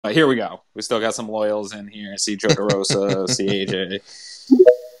Here we go. We still got some loyals in here. See Joe DeRosa, see AJ.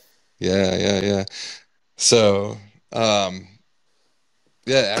 Yeah. So,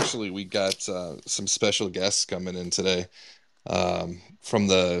 actually, we got some special guests coming in today from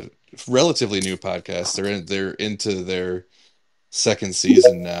the relatively new podcast. They're into their second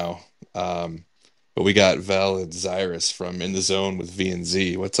season now. But we got Val and Zyris from In the Zone with V and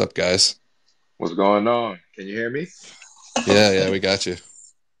Z. What's up, guys? What's going on? Can you hear me? Yeah, we got you.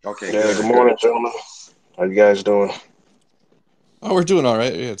 Okay, Yeah, good. good morning, gentlemen. How you guys doing? Oh, we're doing all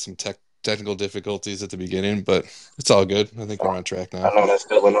right. We had some technical difficulties at the beginning, but it's all good. I think we're on track now. I know that's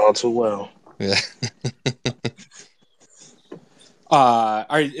going on too well. Yeah.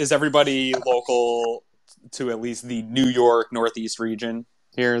 Is everybody local to at least the New York Northeast region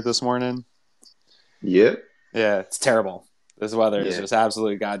here this morning? Yep. Yeah, it's terrible. This weather is just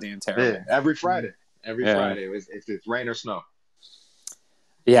absolutely goddamn terrible. Yeah, every Friday. Friday. It's rain or snow.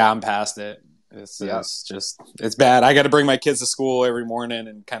 Yeah, I'm past it. It's bad. I got to bring my kids to school every morning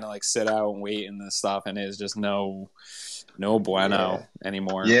and kind of like sit out and wait and this stuff, and it's just no bueno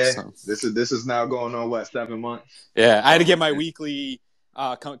anymore. Yeah, so. this is now going on 7 months. Yeah, I had to get my weekly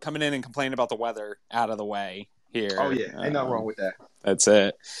coming in and complaining about the weather out of the way here. Oh yeah, ain't nothing wrong with that. That's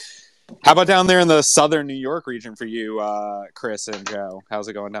it. How about down there in the southern New York region for you, Chris and Joe? How's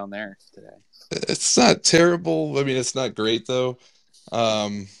it going down there today? It's not terrible. I mean, it's not great though.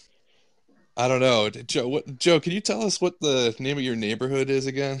 I don't know, Joe, can you tell us what the name of your neighborhood is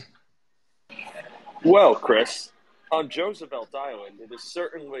again? Well, Chris, on Roosevelt Island, it is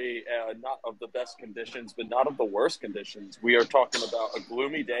certainly not of the best conditions, but not of the worst conditions. We are talking about a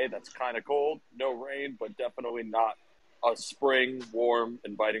gloomy day that's kind of cold, no rain, but definitely not a spring, warm,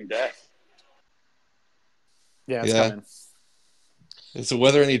 inviting day. Yeah, it's coming. Is the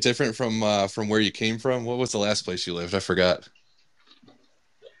weather any different from where you came from? What was the last place you lived? I forgot.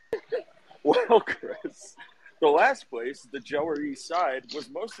 Well, Chris, the last place, the Jower East Side, was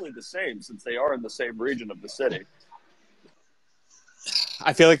mostly the same since they are in the same region of the city.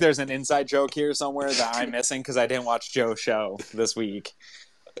 I feel like there's an inside joke here somewhere that I'm missing because I didn't watch Joe's show this week.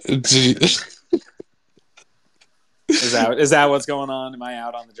 Is that what's going on? Am I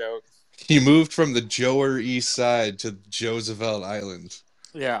out on the joke? He moved from the Jower East Side to Roosevelt Island.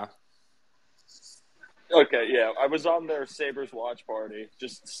 Yeah. Okay, yeah. I was on their Sabres watch party,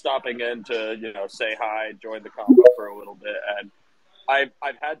 just stopping in to, say hi, join the combo for a little bit. And I've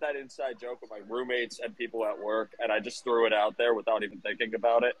had that inside joke with my roommates and people at work, and I just threw it out there without even thinking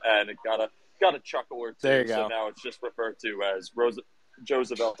about it, and it got a chuckle or two. There you go. So now it's just referred to as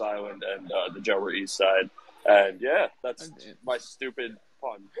Roosevelt Island and the Jower East Side. And yeah, that's my stupid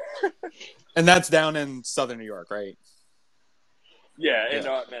pun. And that's down in southern New York, right? Yeah, in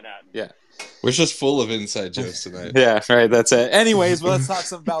Manhattan. Yeah. We're just full of inside jokes tonight. Yeah, right. That's it. Anyways, let's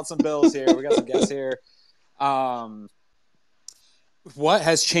talk about some Bills here. We got some guests here. What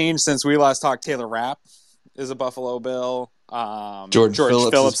has changed since we last talked? Taylor Rapp is a Buffalo Bill. George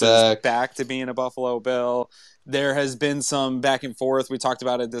Phillips is back to being a Buffalo Bill. There has been some back and forth. We talked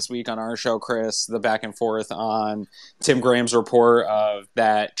about it this week on our show, Chris, the back and forth on Tim Graham's report of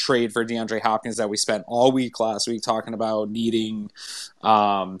that trade for DeAndre Hopkins that we spent all week last week talking about needing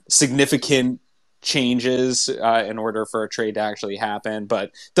significant changes in order for a trade to actually happen.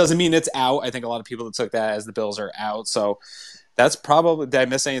 But doesn't mean it's out. I think a lot of people took that as the Bills are out. So that's probably – did I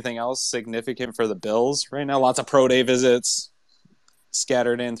miss anything else significant for the Bills right now? Lots of pro day visits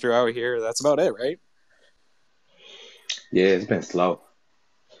scattered in throughout here. That's about it, right? Yeah, it's been slow.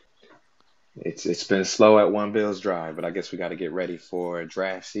 It's been slow at one Bills drive, but I guess we got to get ready for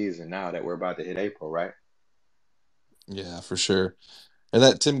draft season now that we're about to hit April, right? Yeah, for sure. And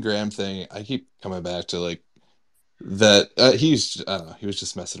that Tim Graham thing, I keep coming back to like that. He was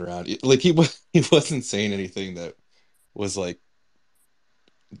just messing around. Like he wasn't saying anything that was like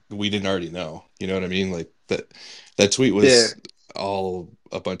we didn't already know. You know what I mean? Like that tweet was all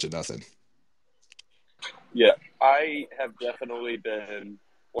a bunch of nothing. Yeah, I have definitely been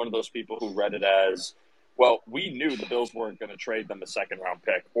one of those people who read it as, well, we knew the Bills weren't going to trade them a second-round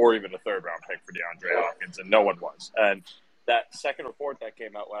pick or even a third-round pick for DeAndre Hopkins, and no one was. And that second report that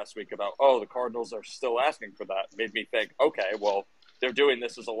came out last week about, the Cardinals are still asking for that, made me think, okay, well, they're doing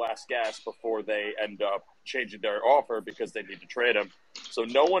this as a last gasp before they end up changing their offer because they need to trade him. So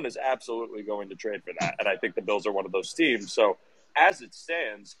no one is absolutely going to trade for that, and I think the Bills are one of those teams. So as it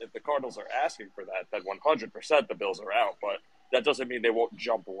stands, if the Cardinals are asking for that, then 100% the Bills are out. But that doesn't mean they won't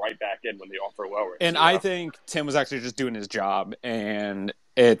jump right back in when the offer lowers. And I think Tim was actually just doing his job, and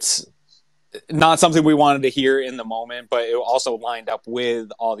it's not something we wanted to hear in the moment, but it also lined up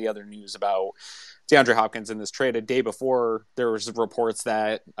with all the other news about DeAndre Hopkins in this trade. A day before, there was reports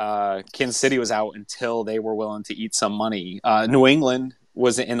that Kansas City was out until they were willing to eat some money. New England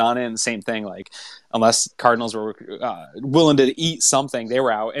was in on it, and the same thing. Like, unless Cardinals were willing to eat something, they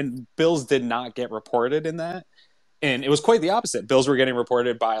were out. And Bills did not get reported in that. And it was quite the opposite. Bills were getting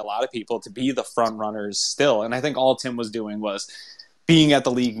reported by a lot of people to be the front runners still. And I think all Tim was doing was being at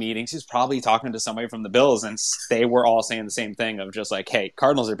the league meetings. He's probably talking to somebody from the Bills, and they were all saying the same thing of just like, hey,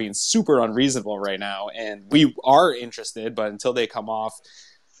 Cardinals are being super unreasonable right now, and we are interested, but until they come off,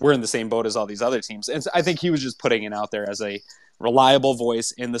 we're in the same boat as all these other teams. And I think he was just putting it out there as a reliable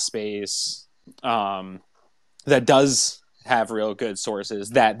voice in the space that does have real good sources,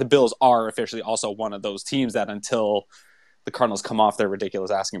 that the Bills are officially also one of those teams that until the Cardinals come off their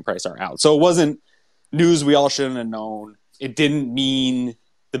ridiculous asking price are out. So it wasn't news we all shouldn't have known. It didn't mean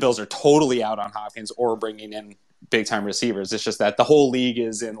the Bills are totally out on Hopkins or bringing in big-time receivers. It's just that the whole league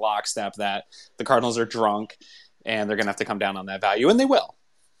is in lockstep that the Cardinals are drunk and they're going to have to come down on that value, and they will.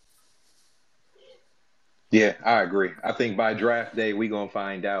 Yeah, I agree. I think by draft day, we're going to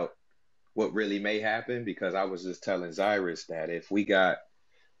find out what really may happen, because I was just telling Zyris that if we got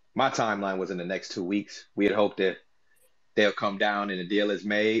my timeline was in the next 2 weeks, we had hoped that they'll come down and the deal is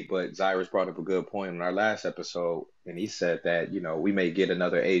made. But Zyris brought up a good point in our last episode, and he said that, we may get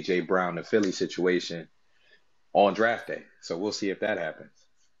another AJ Brown to Philly situation on draft day. So we'll see if that happens.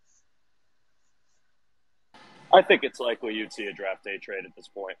 I think it's likely you'd see a draft day trade at this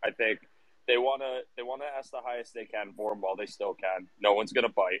point. I think they want to ask the highest they can for him while they still can. No one's going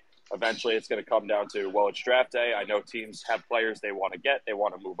to bite. Eventually, it's going to come down to, well, it's draft day. I know teams have players they want to get. They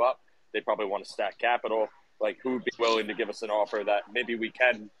want to move up. They probably want to stack capital. Like, who would be willing to give us an offer that maybe we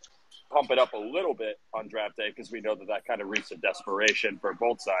can pump it up a little bit on draft day, because we know that kind of reaches a desperation for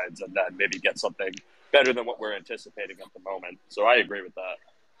both sides, and then maybe get something better than what we're anticipating at the moment. So I agree with that.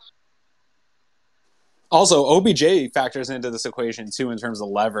 Also, OBJ factors into this equation too in terms of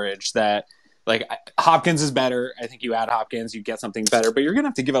leverage. That, like, Hopkins is better. I think you add Hopkins, you get something better, but you're going to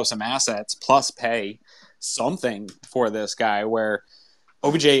have to give up some assets plus pay something for this guy, where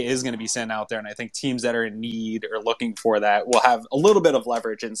OBJ is going to be sent out there. And I think teams that are in need or looking for that will have a little bit of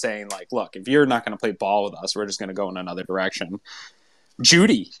leverage in saying, like, look, if you're not going to play ball with us, we're just going to go in another direction.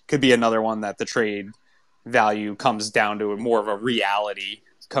 Judy could be another one that the trade value comes down to more of a reality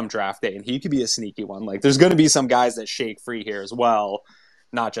come draft day, and he could be a sneaky one. Like, there's going to be some guys that shake free here as well,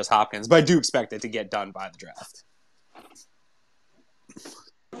 not just Hopkins, but I do expect it to get done by the draft.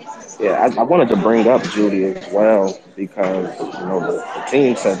 Yeah, I wanted to bring up Judy as well, because the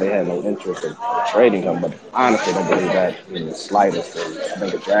team said they had no interest in trading him, but honestly, I don't believe that in the slightest. And I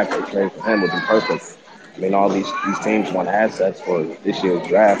think a draft day trade for him would be perfect. I mean, all these teams want assets for this year's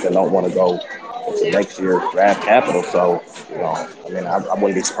draft and don't want to go into next year's draft capital. So, I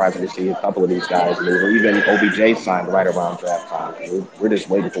wouldn't be surprised to see a couple of these guys move, or even OBJ signed right around draft time. We're just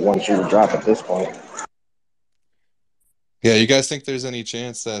waiting for one shoe to drop at this point. Yeah, you guys think there's any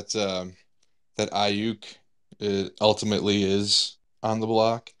chance that that Ayuk ultimately is on the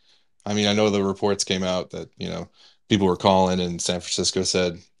block? I mean, I know the reports came out that, people were calling and San Francisco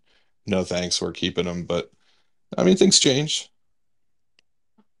said, no thanks, we're keeping him. But, I mean, things change.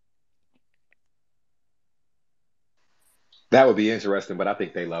 That would be interesting, but I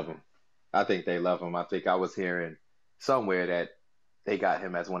think they love him. I think they love him. I think I was hearing somewhere that they got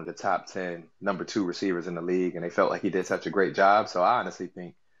him as one of the top 10 number 2 receivers in the league, and they felt like he did such a great job. So I honestly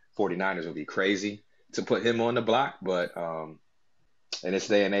think 49ers would be crazy to put him on the block. But in this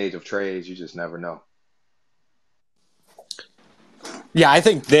day and age of trades, you just never know. Yeah, I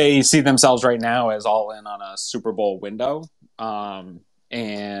think they see themselves right now as all in on a Super Bowl window.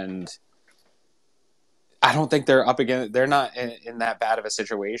 And I don't think they're up against. They're not in that bad of a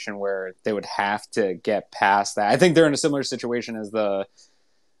situation where they would have to get past that. I think they're in a similar situation as the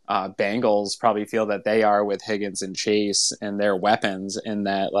Bengals probably feel that they are with Higgins and Chase and their weapons. In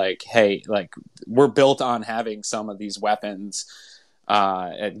that, like, hey, like, we're built on having some of these weapons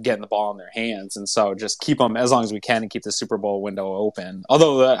and getting the ball in their hands, and so just keep them as long as we can and keep the Super Bowl window open.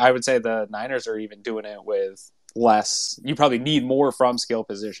 Although I would say the Niners are even doing it with less. You probably need more from skill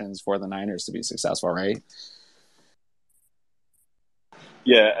positions for the Niners to be successful, right?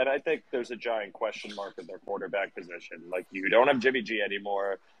 Yeah, and I think there's a giant question mark at their quarterback position. Like, you don't have Jimmy G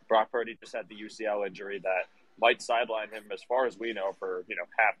anymore. Brock Purdy just had the UCL injury that might sideline him, as far as we know, for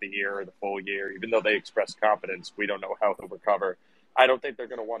half the year or the full year. Even though they express confidence, we don't know how he'll recover. I don't think they're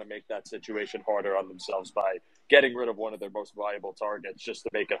going to want to make that situation harder on themselves by getting rid of one of their most valuable targets just to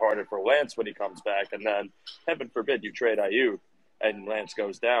make it harder for Lance when he comes back. And then, heaven forbid, you trade Ayuk and Lance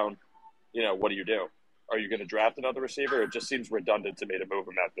goes down. What do you do? Are you going to draft another receiver? It just seems redundant to me to move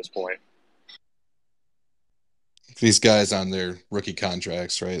him at this point. these guys on their rookie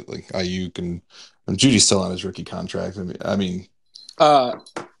contracts, right? Like Ayuk and Judy's still on his rookie contract. I mean,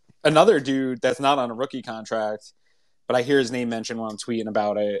 another dude that's not on a rookie contract, but I hear his name mentioned when I'm tweeting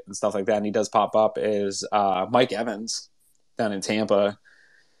about it and stuff like that, and he does pop up, is Mike Evans down in Tampa.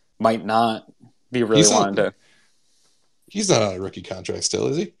 Might not be really wanting to. He's not on a rookie contract still,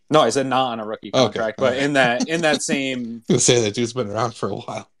 is he? No, I said not on a rookie contract, Okay, but right. in that same. I was gonna say that dude's been around for a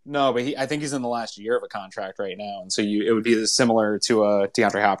while. No, but I think he's in the last year of a contract right now, and so it would be similar to a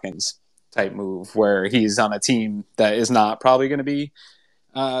DeAndre Hopkins type move where he's on a team that is not probably going to be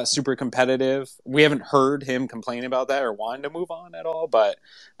super competitive. We haven't heard him complain about that or wanting to move on at all, but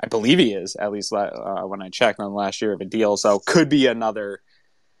I believe he is, at least when I checked on the last year of a deal. So could be another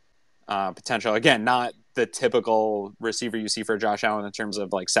potential. Again, not the typical receiver you see for Josh Allen in terms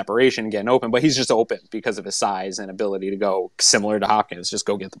of like separation, getting open, but he's just open because of his size and ability to go similar to Hopkins, just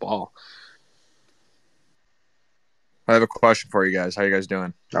go get the ball. I have a question for you guys. How you guys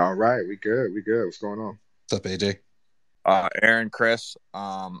doing? All right, we good. What's going on? What's up, AJ? Aaron, Chris.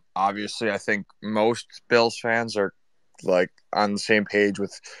 Obviously, I think most Bills fans are like on the same page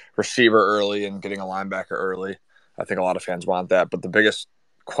with receiver early and getting a linebacker early. I think a lot of fans want that, but the biggest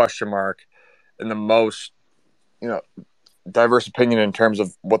question mark and the most, diverse opinion in terms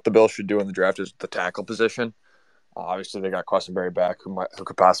of what the Bills should do in the draft is the tackle position. Obviously, they got Questenberry back, who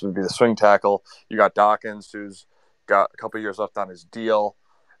could possibly be the swing tackle. You got Dawkins, who's got a couple years left on his deal,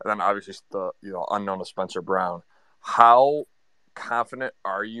 and then obviously the unknown of Spencer Brown. How confident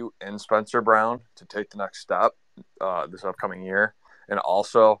are you in Spencer Brown to take the next step this upcoming year? And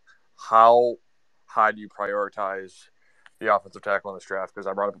also, how high do you prioritize the offensive tackle in this draft? Because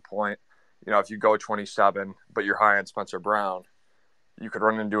I brought up a point. If you go 27, but you're high on Spencer Brown, you could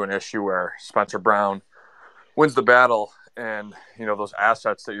run into an issue where Spencer Brown wins the battle, and those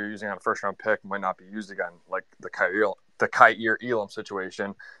assets that you're using on a first-round pick might not be used again, like the Kaiir Elam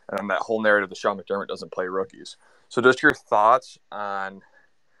situation, and then that whole narrative that Sean McDermott doesn't play rookies. So just your thoughts on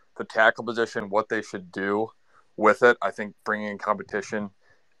the tackle position, what they should do with it. I think bringing in competition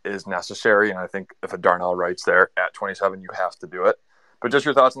is necessary, and I think if a Darnell Wright's there at 27, you have to do it. But just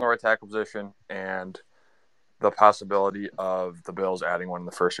your thoughts on the right tackle position and the possibility of the Bills adding one in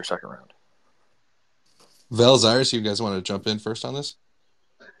the first or second round. Val, Zyris, you guys want to jump in first on this?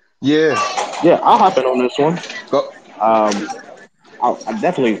 Yeah, I'll hop in on this one. Go. I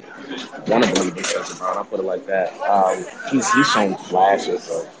definitely want to believe in Spencer Brown. I'll put it like that. He's shown flashes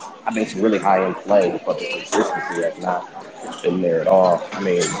of, I think, some really high end play, but the consistency has not been there at all. I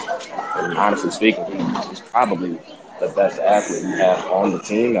mean, and honestly speaking, he's probably the best athlete we have on the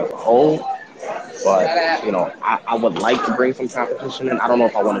team as a whole. But, I would like to bring some competition in. I don't know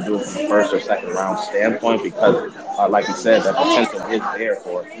if I want to do it from the first or second round standpoint because, like you said, that potential is there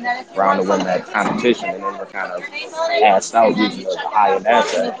for Brown to win that competition. And then we're kind of asked out using the high-end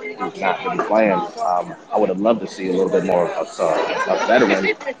asset who's not really playing. I would have loved to see a little bit more of a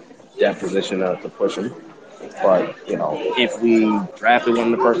veteran depth position to push him. But, if we drafted one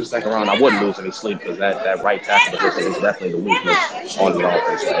in the first or second round, I wouldn't lose any sleep because that right tackle position is definitely the weakness on the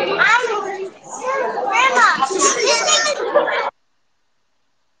offense right now.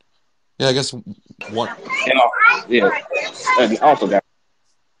 Yeah, I guess one. And also got.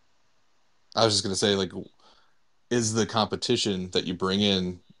 I was just gonna say, like, is the competition that you bring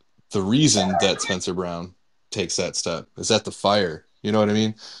in the reason that Spencer Brown takes that step? Is that the fire? You know what I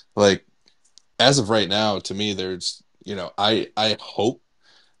mean? Like, as of right now, to me, there's, I hope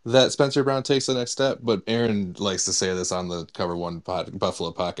that Spencer Brown takes the next step, but Aaron likes to say this on the Cover One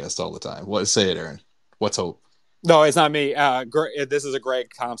Buffalo podcast all the time. Say it, Aaron. What's hope? No, it's not me. This is a Greg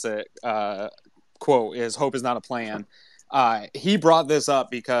Thompson quote, is hope is not a plan. He brought this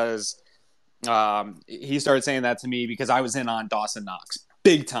up because he started saying that to me because I was in on Dawson Knox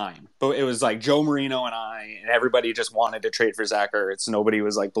big time. But it was like Joe Marino and I, and everybody just wanted to trade for Zach Ertz. Nobody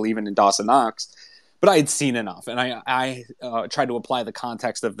was like believing in Dawson Knox. But I had seen enough, and I tried to apply the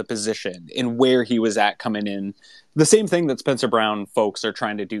context of the position and where he was at coming in. The same thing that Spencer Brown folks are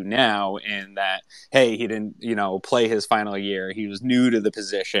trying to do now, in that, hey, he didn't, play his final year. He was new to the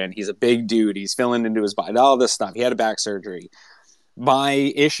position. He's a big dude. He's filling into his body, all this stuff. He had a back surgery. My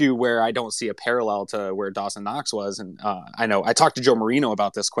issue where I don't see a parallel to where Dawson Knox was, and I know I talked to Joe Marino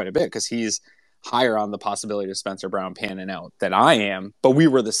about this quite a bit because he's higher on the possibility of Spencer Brown panning out than I am, but we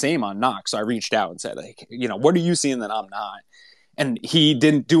were the same on Knox. So I reached out and said, like, what are you seeing that I'm not? And he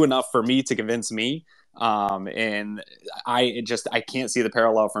didn't do enough for me to convince me. And I can't see the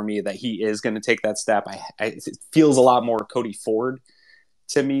parallel for me that he is going to take that step. It feels a lot more Cody Ford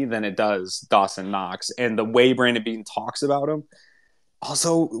to me than it does Dawson Knox. And the way Brandon Beane talks about him,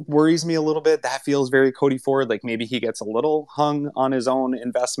 also worries me a little bit. That feels very Cody Ford. Like maybe he gets a little hung on his own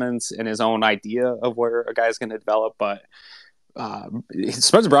investments and his own idea of where a guy's going to develop. But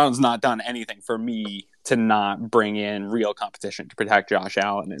Spencer Brown's not done anything for me to not bring in real competition to protect Josh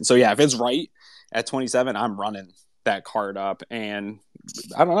Allen. And so, yeah, if it's right at 27, I'm running that card up. And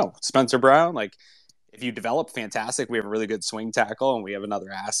I don't know, Spencer Brown, like, if you develop, fantastic. We have a really good swing tackle and we have another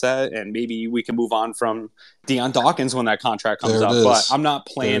asset, and maybe we can move on from Deion Dawkins when that contract comes up. But I'm not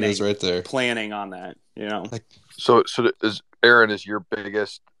planning on that, you know. So is Aaron is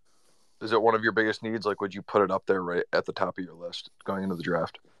it one of your biggest needs? Like, would you put it up there right at the top of your list going into the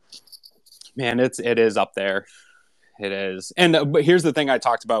draft? Man, it is up there. It is. And but here's the thing I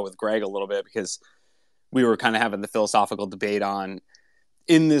talked about with Greg a little bit, because we were kind of having the philosophical debate on,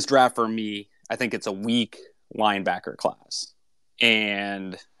 in this draft for me, I think it's a weak linebacker class.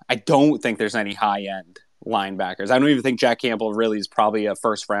 And I don't think there's any high-end linebackers. I don't even think Jack Campbell really is probably a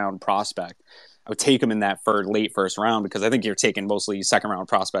first-round prospect. I would take him in that late first round, because I think you're taking mostly second-round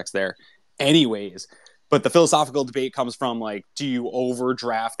prospects there anyways. But the philosophical debate comes from, like, do you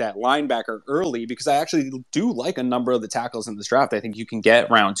overdraft that linebacker early? Because I actually do like a number of the tackles in this draft. I think you can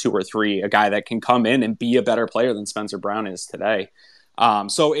get round 2 or 3 a guy that can come in and be a better player than Spencer Brown is today.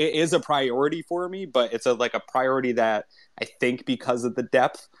 So it is a priority for me, but it's a priority that I think, because of the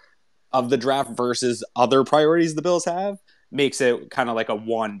depth of the draft versus other priorities the Bills have, makes it kind of like a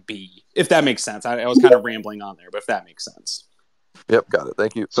 1B, if that makes sense. I was kind of rambling on there, but if that makes sense. Yep, got it.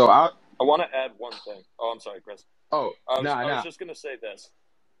 Thank you. So I want to add one thing. Oh, I'm sorry, Chris. Oh, I was just going to say this.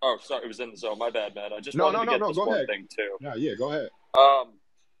 Oh, sorry, it was in the zone. My bad, man. I just wanted to get this one thing, too. Yeah, go ahead.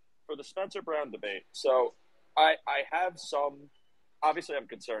 For the Spencer Brown debate, so I have some – obviously I'm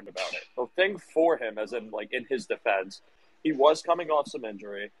concerned about it. The thing for him, as in, like, in his defense, he was coming off some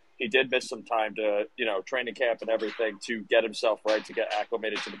injury. He did miss some time to, training camp and everything to get himself right, to get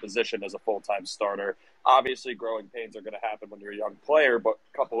acclimated to the position as a full-time starter. Obviously, growing pains are going to happen when you're a young player, but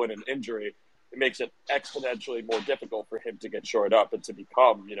couple in an injury, it makes it exponentially more difficult for him to get shored up and to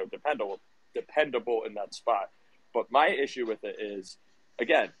become, dependable in that spot. But my issue with it is,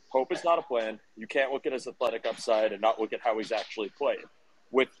 again, hope is not a plan. You can't look at his athletic upside and not look at how he's actually played.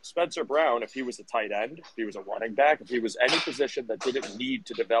 With Spencer Brown, if he was a tight end, if he was a running back, if he was any position that didn't need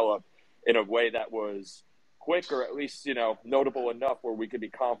to develop in a way that was quick, or at least, notable enough where we could be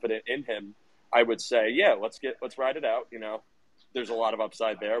confident in him, I would say, yeah, let's ride it out. There's a lot of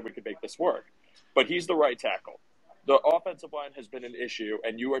upside there. We could make this work. But he's the right tackle. The offensive line has been an issue,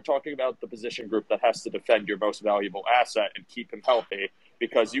 and you are talking about the position group that has to defend your most valuable asset and keep him healthy,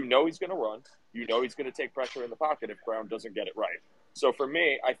 because he's going to run. He's going to take pressure in the pocket if Brown doesn't get it right. So for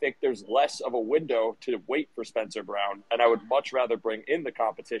me, I think there's less of a window to wait for Spencer Brown, and I would much rather bring in the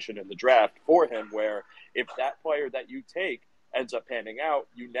competition in the draft for him, where if that player that you take ends up panning out,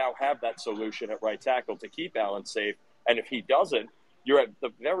 you now have that solution at right tackle to keep Allen safe. And if he doesn't, you're at the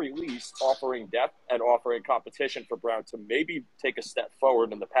very least offering depth and offering competition for Brown to maybe take a step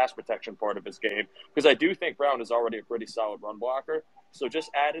forward in the pass protection part of his game, because I do think Brown is already a pretty solid run blocker. So just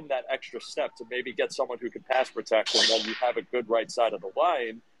add in that extra step to maybe get someone who can pass protect, and then you have a good right side of the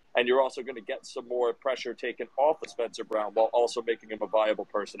line, and you're also going to get some more pressure taken off of Spencer Brown while also making him a viable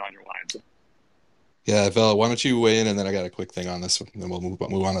person on your lines. Yeah, Vel, why don't you weigh in, and then I got a quick thing on this, and then we'll move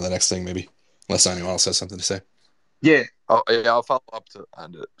on to the next thing, maybe, unless anyone else has something to say. Yeah. I'll follow up to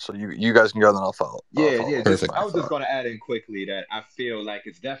end it. So you guys can go, then I'll follow. Perfect. I was just going to add in quickly that I feel like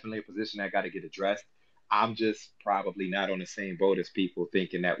it's definitely a position that got to get addressed. I'm just probably not on the same boat as people,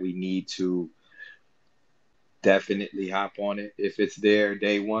 thinking that we need to definitely hop on it if it's there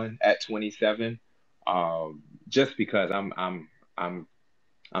day one at 27. Just because I'm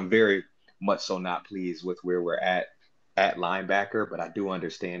very much so not pleased with where we're at linebacker, but I do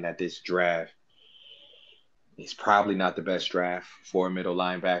understand that this draft is probably not the best draft for a middle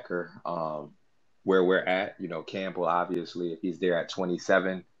linebacker. Where we're at, Campbell, obviously, if he's there at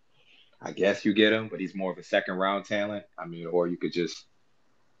 27, I guess you get him, but he's more of a second round talent. I mean, or you could just,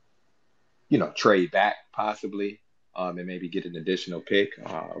 trade back possibly, and maybe get an additional pick.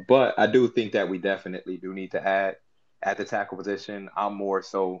 But I do think that we definitely do need to add at the tackle position. I'm more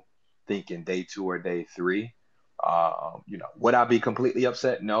so thinking day 2 or day 3. Would I be completely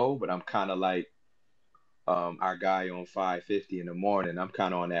upset? No, but I'm kind of like our guy on 550 in the morning. I'm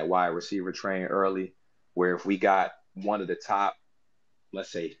kind of on that wide receiver train early, where if we got one of the top,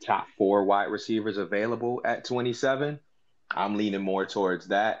 let's say top 4 wide receivers available at 27, I'm leaning more towards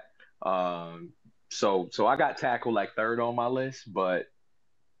that. So I got tackle like 3rd on my list, but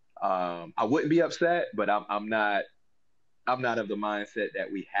I wouldn't be upset, but I'm not of the mindset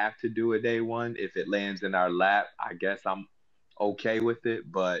that we have to do a day 1. If it lands in our lap, I guess I'm okay with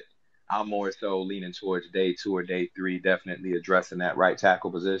it, but I'm more so leaning towards day 2 or day 3, definitely addressing that right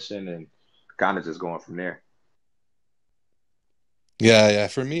tackle position and kind of just going from there. Yeah.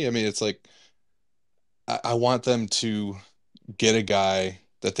 For me, I mean, it's like I want them to get a guy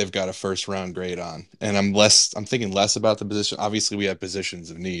that they've got a first round grade on. And I'm thinking less about the position. Obviously, we have positions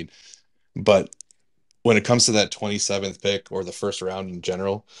of need, but when it comes to that 27th pick or the first round in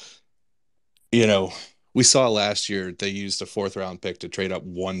general, you know, we saw last year they used a fourth round pick to trade up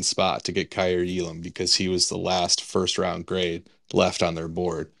one spot to get Kyer Elam because he was the last first round grade left on their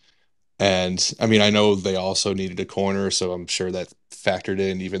board. And I mean, I know they also needed a corner, so I'm sure that factored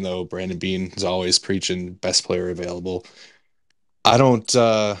in, even though Brandon Beane is always preaching best player available. I don't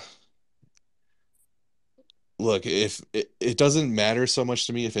look if it doesn't matter so much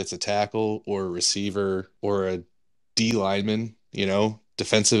to me if it's a tackle or a receiver or a D lineman,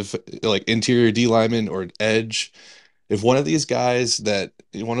 defensive like interior D lineman or an edge. If one of these guys that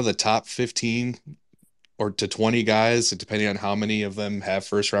one of the top 15 or to 20 guys, depending on how many of them have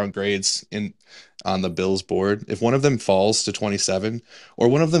first round grades in on the Bills board, if one of them falls to 27 or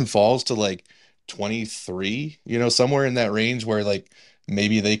one of them falls to like 23, somewhere in that range where like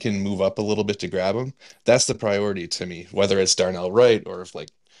maybe they can move up a little bit to grab them, that's the priority to me, whether it's Darnell Wright or if like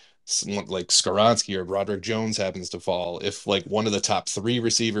someone like Skoronski or Broderick Jones happens to fall, if like one of the top 3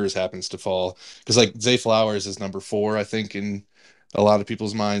 receivers happens to fall, because like Zay Flowers is number 4, I think, in a lot of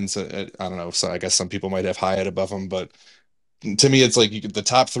people's minds. I don't know. So I guess some people might have Hyatt above him, but to me, it's like the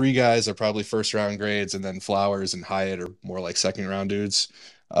top 3 guys are probably first round grades, and then Flowers and Hyatt are more like second round dudes.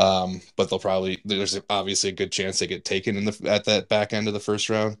 But there's obviously a good chance they get taken at that back end of the first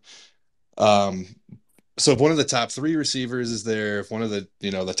round. Um, so if one of the top 3 receivers is there, if one of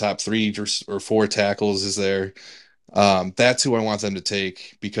the top 3 or 4 tackles is there, that's who I want them to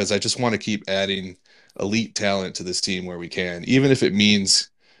take because I just want to keep adding elite talent to this team where we can, even if it means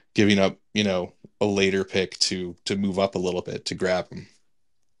giving up, a later pick to move up a little bit to grab them.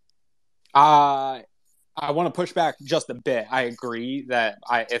 I want to push back just a bit. I agree that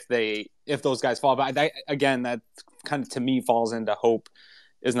if those guys fall, but again, that kind of to me falls into hope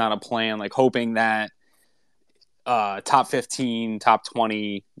is not a plan. Like hoping that top 15, top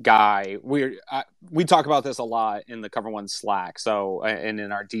 20 guy. We talk about this a lot in the Cover One Slack. So and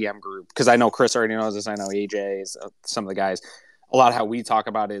in our DM group, because I know Chris already knows this. I know AJ, some of the guys. A lot of how we talk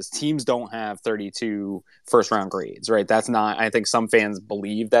about is teams don't have 32 first round grades, right? That's not. I think some fans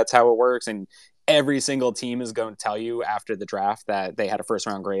believe that's how it works, and every single team is going to tell you after the draft that they had a first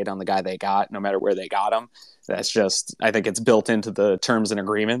round grade on the guy they got, no matter where they got him. That's just, I think it's built into the terms and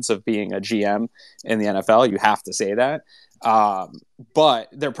agreements of being a GM in the NFL. You have to say that. But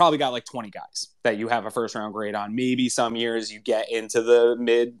they're probably got like 20 guys that you have a first round grade on. Maybe some years you get into the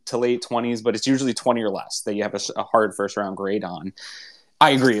mid to late 20s, but it's usually 20 or less that you have a hard first round grade on.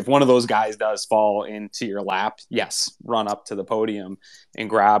 I agree. If one of those guys does fall into your lap, yes, run up to the podium and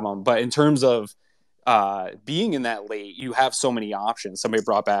grab them. But in terms of being in that late, you have so many options. Somebody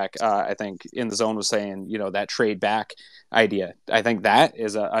brought back, I think in the zone was saying, that trade back idea. I think that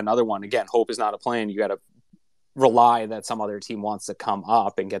is another one. Again, hope is not a plan. You got to rely that some other team wants to come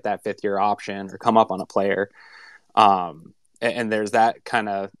up and get that 5th year option or come up on a player. And there's that kind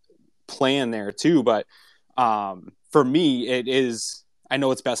of plan there too. But for me, it is, I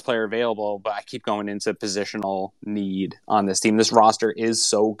know it's best player available, but I keep going into positional need on this team. This roster is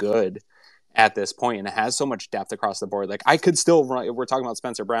so good at this point, and it has so much depth across the board. Like I could still run, if we're talking about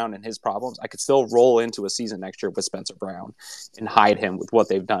Spencer Brown and his problems, I could still roll into a season next year with Spencer Brown and hide him with what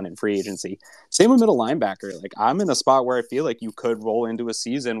they've done in free agency. Same with middle linebacker. Like I'm in a spot where I feel like you could roll into a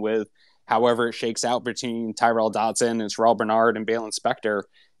season with however it shakes out between Tyrell Dodson and Terrell Bernard and Balin Spector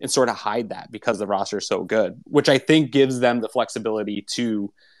and sort of hide that because the roster is so good, which I think gives them the flexibility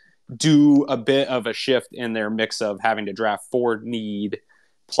to do a bit of a shift in their mix of having to draft for need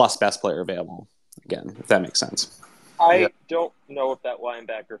plus best player available. Again, if that makes sense. I don't know if that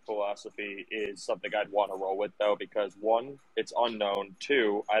linebacker philosophy is something I'd want to roll with, though, because 1, it's unknown.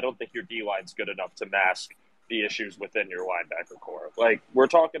 2, I don't think your D-line's good enough to mask the issues within your linebacker core. Like, we're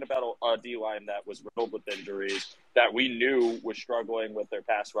talking about a D-line that was riddled with injuries, that we knew was struggling with their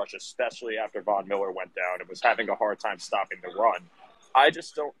pass rush, especially after Von Miller went down and was having a hard time stopping the run. I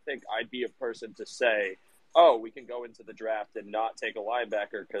just don't think I'd be a person to say, oh, we can go into the draft and not take a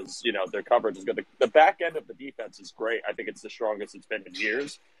linebacker because, their coverage is good. The back end of the defense is great. I think it's the strongest it's been in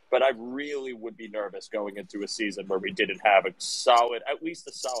years. But I really would be nervous going into a season where we didn't have at least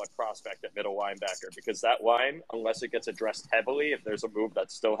a solid prospect at middle linebacker, because that line, unless it gets addressed heavily, if there's a move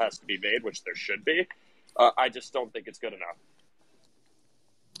that still has to be made, which there should be, I just don't think it's good enough.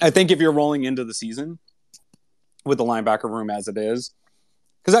 I think if you're rolling into the season, with the linebacker room as it is.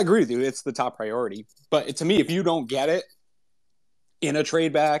 Because I agree with you, it's the top priority. But to me, if you don't get it in a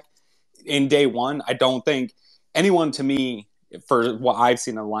trade back in day one, I don't think anyone, to me, for what I've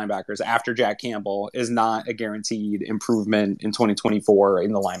seen of the linebackers after Jack Campbell, is not a guaranteed improvement in 2024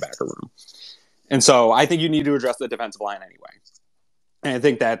 in the linebacker room. And so I think you need to address the defensive line anyway. And I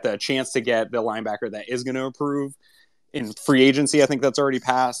think that the chance to get the linebacker that is going to improve in free agency, I think that's already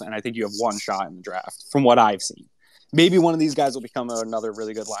passed. And I think you have one shot in the draft from what I've seen. Maybe one of these guys will become another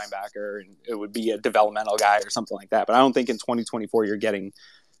really good linebacker and it would be a developmental guy or something like that. But I don't think in 2024 you're getting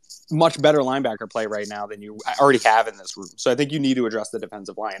much better linebacker play right now than you already have in this room. So I think you need to address the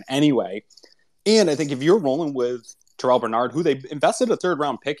defensive line anyway. And I think if you're rolling with Terrell Bernard, who they invested a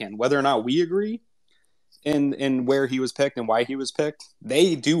third-round pick in, whether or not we agree in where he was picked and why he was picked,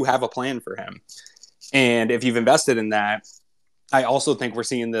 they do have a plan for him. And if you've invested in that, I also think we're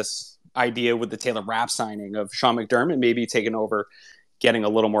seeing this idea with the Taylor Rapp signing of Sean McDermott maybe taking over, getting a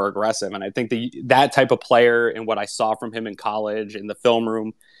little more aggressive. And I think that type of player and what I saw from him in college in the film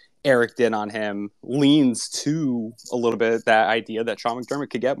room, Eric did on him, leans to a little bit that idea that Sean McDermott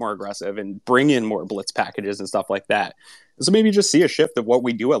could get more aggressive and bring in more blitz packages and stuff like that. So maybe just see a shift of what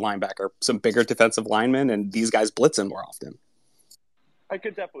we do at linebacker, some bigger defensive linemen and these guys blitzing more often. I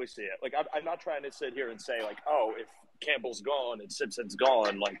could definitely see it. Like, I'm not trying to sit here and say, like, oh, if Campbell's gone and Simpson's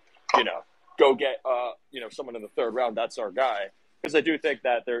gone, like, go get, someone in the third round, that's our guy. Because I do think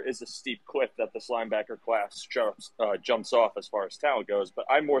that there is a steep cliff that this linebacker class jumps off as far as talent goes. But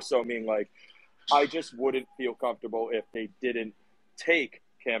I more so mean, like, I just wouldn't feel comfortable if they didn't take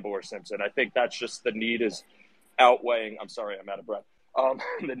Campbell or Simpson. I think that's just the need is outweighing. I'm sorry, I'm out of breath.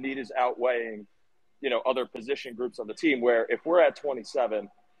 The need is outweighing, other position groups on the team where if we're at 27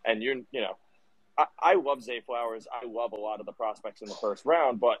 and I love Zay Flowers. I love a lot of the prospects in the first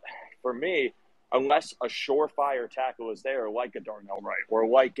round. But for me, unless a surefire tackle is there, like a Darnell Wright or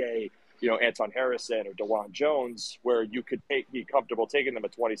like a, Anton Harrison or DeJuan Jones, where you could be comfortable taking them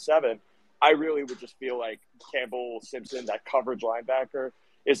at 27, I really would just feel like Campbell, Simpson, that coverage linebacker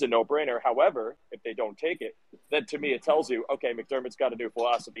is a no-brainer. However, if they don't take it, then to me it tells you, okay, McDermott's got a new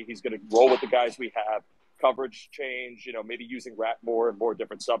philosophy. He's going to roll with the guys we have, coverage change, maybe using Rat more and more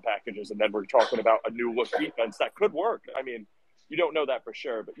different sub-packages, and then we're talking about a new-look defense that could work. I mean, you don't know that for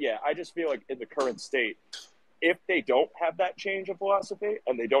sure. But, yeah, I just feel like in the current state, if they don't have that change of philosophy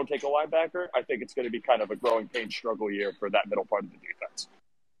and they don't take a linebacker, I think it's going to be kind of a growing pain struggle year for that middle part of the defense.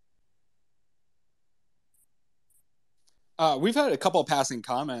 We've had a couple of passing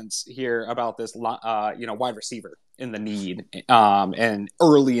comments here about this, wide receiver in the need and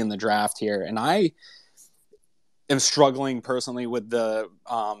early in the draft here. And I am struggling personally with the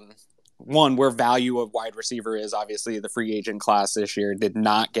where value of wide receiver is. Obviously, the free agent class this year did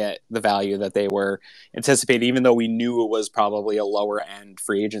not get the value that they were anticipating, even though we knew it was probably a lower end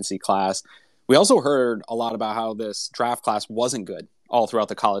free agency class. We also heard a lot about how this draft class wasn't good all throughout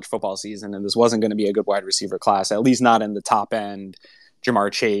the college football season, and this wasn't going to be a good wide receiver class, at least not in the top end Jamar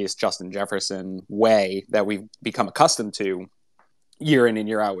Chase, Justin Jefferson way that we've become accustomed to year in and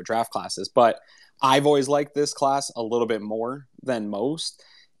year out with draft classes. But I've always liked this class a little bit more than most.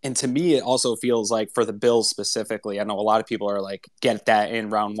 And to me, it also feels like for the Bills specifically, I know a lot of people are like, get that in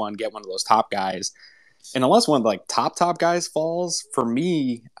round one, get one of those top guys. And unless one of the top guys falls, for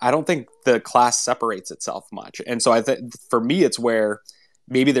me, I don't think the class separates itself much. And so for me, it's where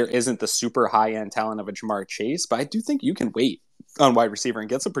maybe there isn't the super high-end talent of a Jamar Chase, but I do think you can wait on wide receiver and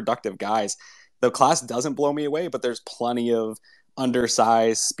get some productive guys. The class doesn't blow me away, but there's plenty of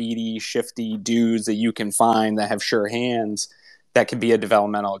undersized, speedy, shifty dudes that you can find that have sure hands that can be a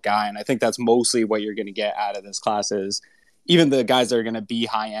developmental guy. And I think that's mostly what you're going to get out of this class is even the guys that are going to be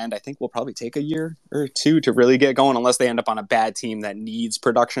high end, I think will probably take a year or two to really get going unless they end up on a bad team that needs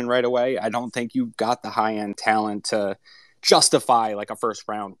production right away. I don't think you've got the high end talent to justify like a first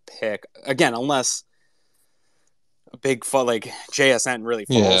round pick again, unless a big like JSN really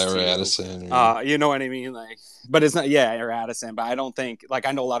falls or to Addison, you know what I mean? Like, but it's not, or Addison, but I don't think like,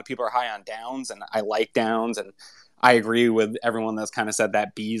 I know a lot of people are high on Downs and I like Downs and I agree with everyone that's kind of said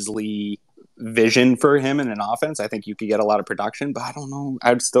that Beasley vision for him in an offense. I think you could get a lot of production, but I don't know.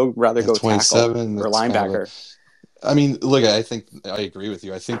 I'd still rather go tackle or linebacker. I mean, look, I think I agree with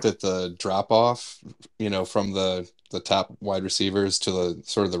you. I think that the drop off, from the top wide receivers to the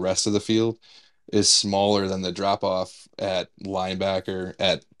sort of the rest of the field is smaller than the drop off at linebacker,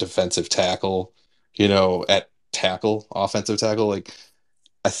 at defensive tackle, at tackle, offensive tackle. Like,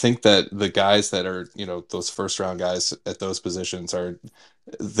 I think that the guys that are, those first round guys at those positions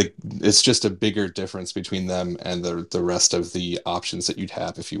it's just a bigger difference between them and the rest of the options that you'd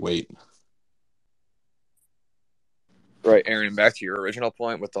have if you wait. Right, Aaron, and back to your original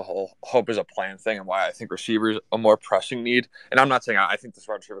point with the whole hope is a plan thing and why I think receivers a more pressing need. And I'm not saying I think this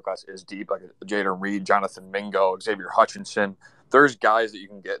wide receiver class is deep, like Jaden Reed, Jonathan Mingo, Xavier Hutchinson. There's guys that you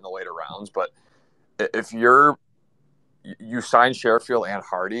can get in the later rounds, but if you sign Sherfield and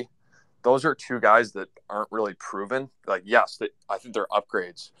Hardy, those are two guys that aren't really proven. Like, yes, I think they're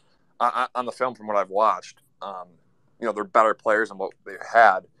upgrades on the film from what I've watched. They're better players than what they've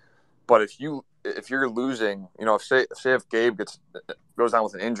had. But if you're losing, if Gabe goes down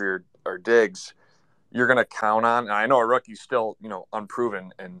with an injury or Diggs, you're going to count on. And I know a rookie's still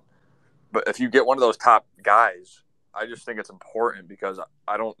unproven, but if you get one of those top guys, I just think it's important because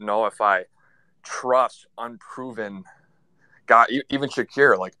I don't know if I trust unproven guy. Even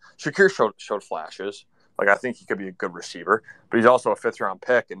Shakir, showed flashes. Like, I think he could be a good receiver, but he's also a 5th-round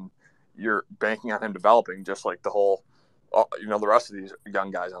pick, and you're banking on him developing just like the rest of these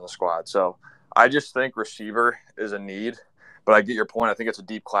young guys on the squad. So I just think receiver is a need, but I get your point. I think it's a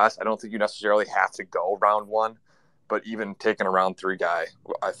deep class. I don't think you necessarily have to go round 1, but even taking a round 3 guy,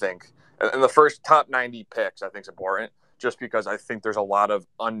 I think, and the first top 90 picks, I think is important just because I think there's a lot of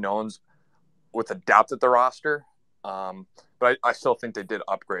unknowns with the depth at the roster. But I still think they did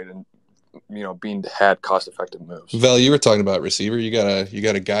upgrade and, Beane had cost-effective moves. Val, you were talking about receiver. You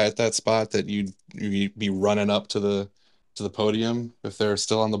got a guy at that spot that you'd be running up to the podium if they're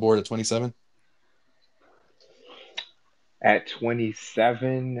still on the board at 27? At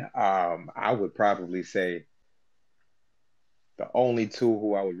 27, I would probably say the only two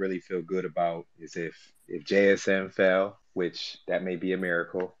who I would really feel good about is if JSN fell, which that may be a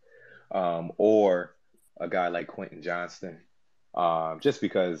miracle, or a guy like Quentin Johnston, just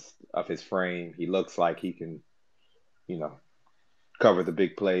because of his frame. He looks like he can, cover the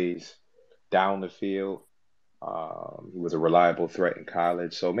big plays down the field. He was a reliable threat in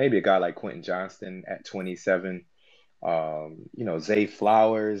college. So maybe a guy like Quentin Johnston at 27. Zay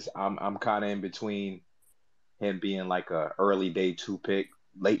Flowers, I'm kind of in between him being like a early day 2 pick,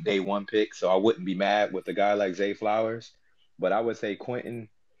 late day 1 pick. So I wouldn't be mad with a guy like Zay Flowers. But I would say Quentin,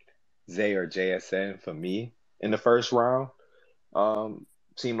 Zay, or JSN for me in the first round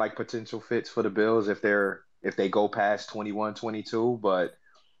seem like potential fits for the Bills if they go past 21, 22. But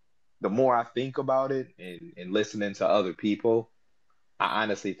the more I think about it and listening to other people, I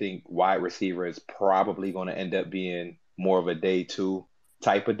honestly think wide receiver is probably going to end up being more of a day 2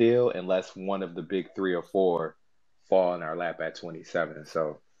 type of deal unless one of the big 3 or 4 fall in our lap at 27.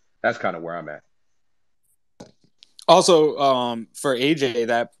 So that's kind of where I'm at. Also, for AJ,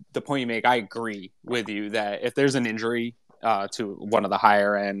 that the point you make, I agree with you that if there's an injury to one of the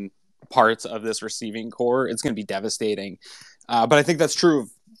higher end parts of this receiving core, it's going to be devastating. But I think that's true of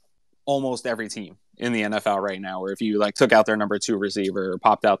almost every team in the NFL right now, where if you took out their number 2 receiver or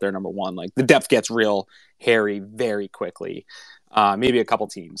popped out their number 1, the depth gets real hairy very quickly. Maybe a couple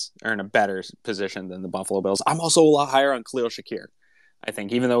teams are in a better position than the Buffalo Bills. I'm also a lot higher on Khalil Shakir. I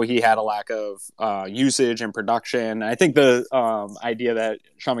think even though he had a lack of usage and production, I think the idea that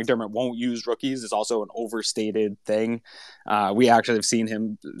Sean McDermott won't use rookies is also an overstated thing. We actually have seen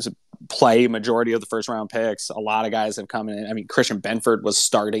him play majority of the first round picks. A lot of guys have come in. I mean, Christian Benford was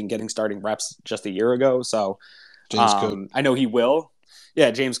getting starting reps just a year ago. So I know he will. Yeah,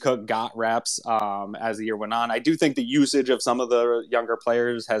 James Cook got reps as the year went on. I do think the usage of some of the younger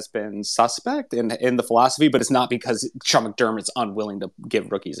players has been suspect in the philosophy, but it's not because Sean McDermott's unwilling to give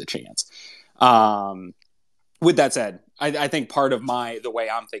rookies a chance. With that said, I think part of the way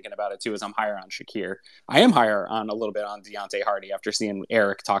I'm thinking about it too is I'm higher on Shakir. I am higher on a little bit on Deontay Hardy after seeing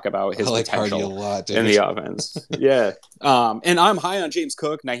Eric talk about his potential Hardy a lot, in the offense. Yeah. And I'm high on James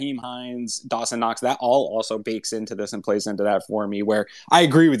Cook, Naheem Hines, Dawson Knox. That all also bakes into this and plays into that for me, where I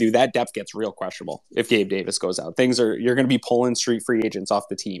agree with you. That depth gets real questionable if Gabe Davis goes out. You're going to be pulling street free agents off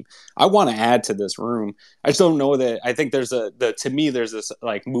the team. I want to add to this room. I just don't know that. I think there's this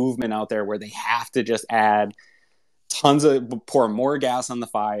movement out there where they have to just add pour more gas on the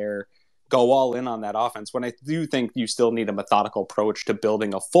fire, go all in on that offense, when I do think you still need a methodical approach to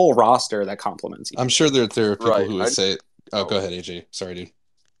building a full roster that complements each I'm other. sure there are people who would say, go ahead, AJ. Sorry, dude.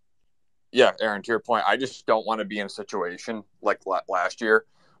 Yeah, Aaron, to your point, I just don't want to be in a situation like last year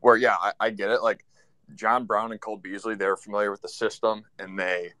where, I get it. Like John Brown and Cole Beasley, they're familiar with the system, and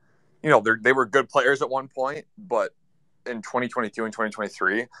they were good players at one point, but in 2022 and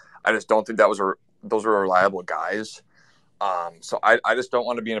 2023, I just don't think those were reliable guys. So I just don't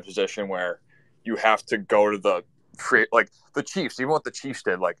want to be in a position where you have to go to the Chiefs, even what the Chiefs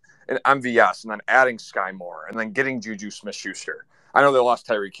did, in MVS, and then adding Sky Moore, and then getting Juju Smith-Schuster. I know they lost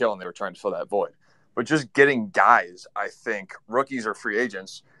Tyreek Hill and they were trying to fill that void, but just getting guys, I think rookies or free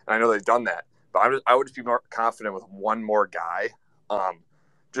agents, and I know they've done that, But I would just be more confident with one more guy,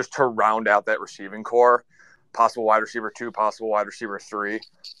 just to round out that receiving core. Possible wide receiver 2, possible wide receiver 3,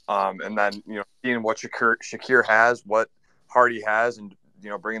 and then seeing what Shakir has, what Hardy has, and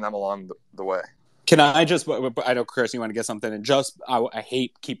bringing them along the way. Can I just? I know Chris, you want to get something, and I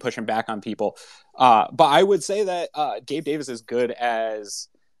hate keep pushing back on people, but I would say that Gabe Davis is good as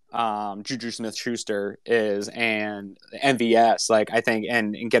Juju Smith-Schuster is, and MVS. Like I think,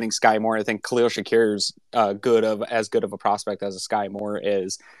 and getting Sky Moore, I think Khalil Shakir's as good of a prospect as a Sky Moore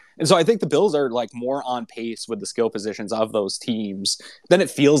is. And so I think the Bills are like more on pace with the skill positions of those teams than it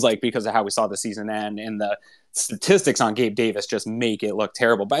feels like because of how we saw the season end, and the statistics on Gabe Davis just make it look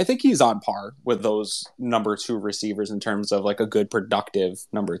terrible. But I think he's on par with those number 2 receivers in terms of like a good productive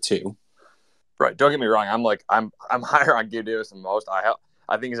number 2. Right. Don't get me wrong. I'm higher on Gabe Davis than most. I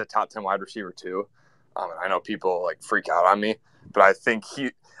think he's a top 10 wide receiver too. I know people like freak out on me, but I think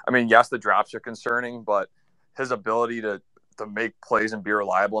yes, the drops are concerning, but his ability to make plays and be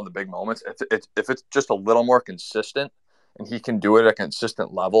reliable in the big moments, if it's just a little more consistent and he can do it at a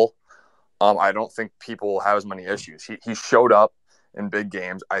consistent level, I don't think people will have as many issues. He showed up in big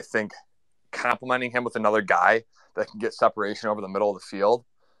games. I think complementing him with another guy that can get separation over the middle of the field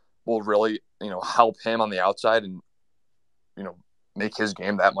will really, help him on the outside and, make his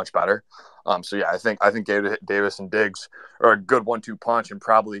game that much better. So yeah, I think Davis and Diggs are a good 1-2 punch, and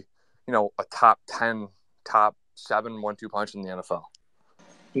probably, a top 10, top 7 1-2 punch in the NFL.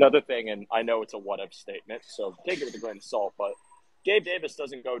 Another thing, and I know it's a what-if statement, so take it with a grain of salt, but Gabe Davis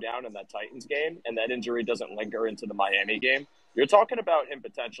doesn't go down in that Titans game, and that injury doesn't linger into the Miami game. You're talking about him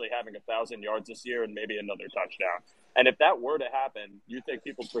potentially having 1,000 yards this year and maybe another touchdown. And if that were to happen, you think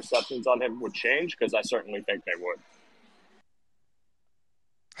people's perceptions on him would change? Because I certainly think they would.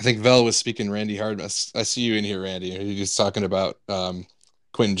 I think Vel was speaking Randy Hard. I see you in here, Randy. You're just talking about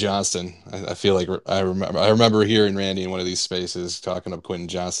Quentin Johnston. I feel like I remember hearing Randy in one of these spaces talking about Quentin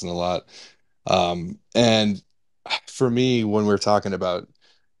Johnston a lot. And for me, when we're talking about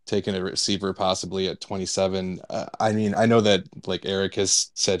taking a receiver possibly at 27, I know that like Eric has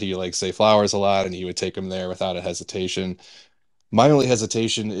said he likes Zay Flowers a lot and he would take him there without a hesitation. My only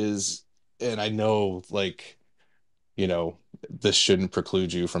hesitation is, and I know like, this shouldn't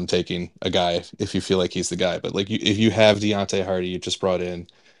preclude you from taking a guy if you feel like he's the guy, but like if you have Deontay Hardy you just brought in,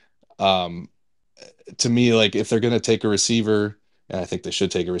 to me, like if they're going to take a receiver, and I think they should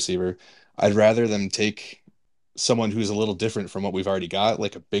take a receiver, I'd rather them take someone who's a little different from what we've already got,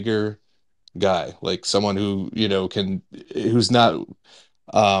 like a bigger guy, like someone who, who's not,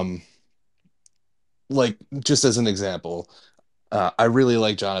 like just as an example, I really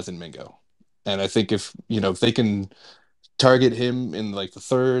like Jonathan Mingo. And I think if they can target him in like the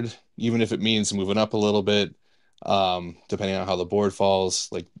third, even if it means moving up a little bit, depending on how the board falls,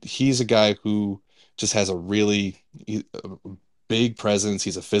 like he's a guy who just has a big presence.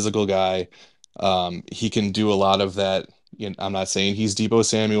 He's a physical guy. He can do a lot of that. I'm not saying he's Deebo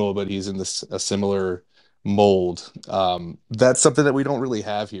Samuel, but he's in a similar mold. That's something that we don't really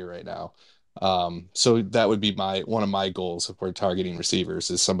have here right now. So that would be one of my goals if we're targeting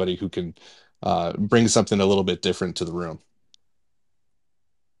receivers, is somebody who can bring something a little bit different to the room.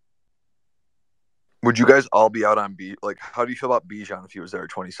 Would you guys all be out on how do you feel about Bijan if he was there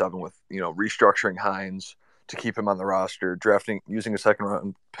at 27 with, restructuring Hines to keep him on the roster, using a second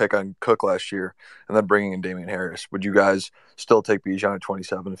round pick on Cook last year, and then bringing in Damian Harris? Would you guys still take Bijan at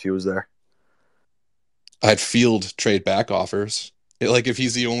 27 if he was there? I'd field trade back offers. Like if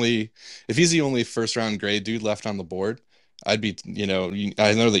he's the only first round grade dude left on the board, I'd be,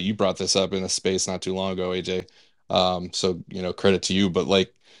 I know that you brought this up in a space not too long ago, AJ. So, credit to you, but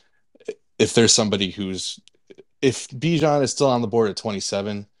like, if there's somebody if Bijan is still on the board at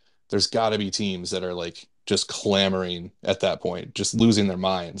 27, there's got to be teams that are like just clamoring at that point, just losing their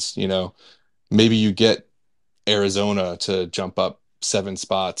minds. Maybe you get Arizona to jump up 7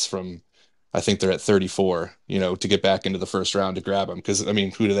 spots from, I think they're at 34, to get back into the first round to grab them. Because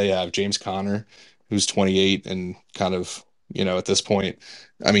who do they have? James Conner, who's 28 and kind of, at this point,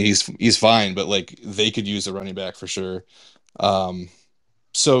 he's fine, but like they could use a running back for sure.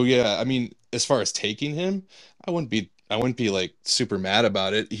 So yeah, as far as taking him, I wouldn't be like super mad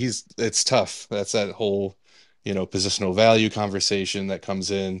about it. It's tough. That's that whole, positional value conversation that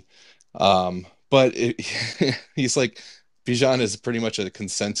comes in. But he's like, Bijan is pretty much a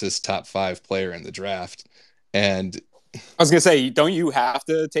consensus top 5 player in the draft. And I was gonna say, don't you have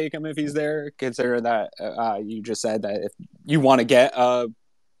to take him if he's there? Consider that you just said that if you want to get a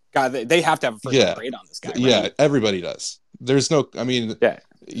guy, they have to have a first grade on this guy. Right? Yeah, everybody does. There's no,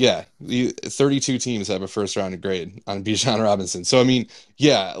 32 teams have a first round grade on Bijan Robinson. So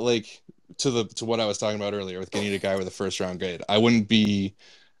like to what I was talking about earlier with getting a guy with a first round grade. I wouldn't be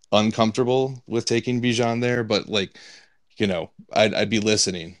uncomfortable with taking Bijan there, but like, I'd be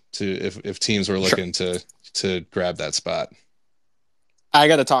listening to if teams were Sure. looking to grab that spot. I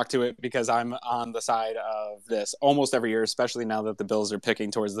got to talk to it because I'm on the side of this almost every year, especially now that the Bills are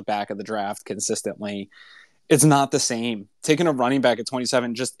picking towards the back of the draft consistently. It's not the same. Taking a running back at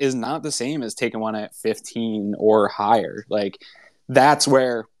 27 just is not the same as taking one at 15 or higher. Like, that's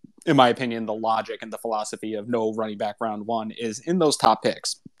where, in my opinion, the logic and the philosophy of no running back round one is in those top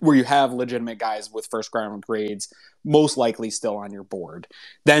picks where you have legitimate guys with first round grades most likely still on your board.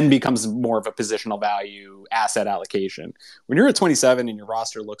 Then becomes more of a positional value asset allocation. When you're at 27 and your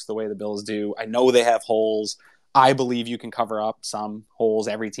roster looks the way the Bills do, I know they have holes. I believe you can cover up some holes.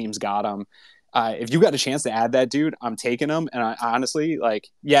 Every team's got them. If you got a chance to add that dude, I'm taking him. And I honestly,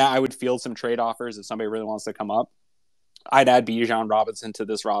 I would field some trade offers if somebody really wants to come up. I'd add Bijan Robinson to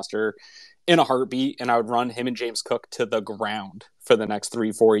this roster in a heartbeat, and I would run him and James Cook to the ground for the next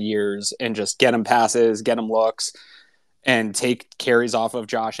 3-4 years and just get him passes, get him looks, and take carries off of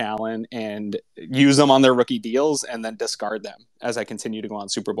Josh Allen and use them on their rookie deals and then discard them as I continue to go on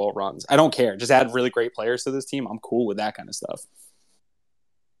Super Bowl runs. I don't care. Just add really great players to this team. I'm cool with that kind of stuff.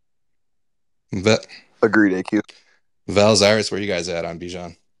 Agreed, AQ. Val, Zyris, where you guys at on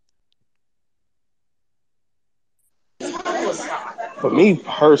Bijan? For me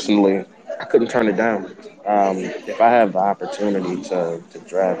personally, I couldn't turn it down. If I have the opportunity to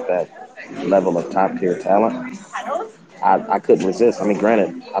draft that level of top tier talent, I couldn't resist. I mean,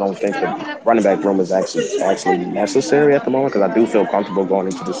 granted, I don't think the running back room is actually necessary at the moment because I do feel comfortable going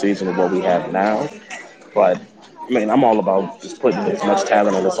into the season with what we have now. But I mean, I'm all about just putting as much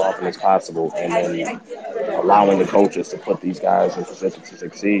talent in this offense as possible, and then allowing the coaches to put these guys in position to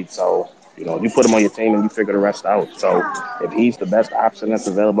succeed. So, you put them on your team and you figure the rest out. So if he's the best option that's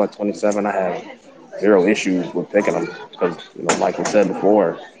available at 27, I have zero issues with picking him because, like we said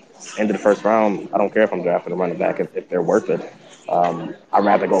before, end of the first round, I don't care if I'm drafting a running back if they're worth it. I'd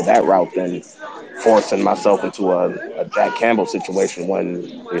rather go that route than forcing myself into a Jack Campbell situation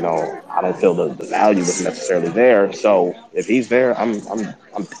when, I don't feel the value is necessarily there. So if he's there, I'm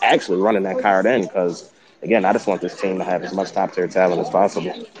actually running that card in because, again, I just want this team to have as much top tier talent as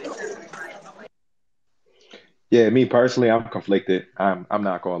possible. Yeah, me personally, I'm conflicted. I'm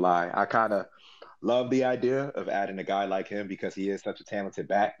not gonna lie. I kind of love the idea of adding a guy like him because he is such a talented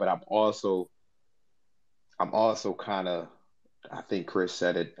back, but I'm also kind of, I think Chris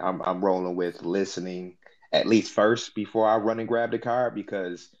said it. I'm rolling with listening at least first before I run and grab the card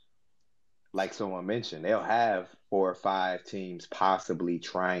because, like someone mentioned, they'll have 4 or 5 teams possibly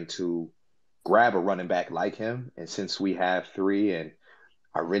trying to grab a running back like him, and since we have 3, and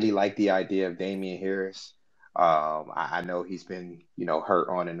I really like the idea of Damian Harris. I know he's been, hurt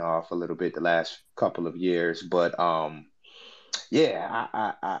on and off a little bit the last couple of years, but yeah,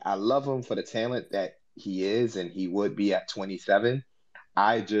 I love him for the talent that he is, and he would be at 27.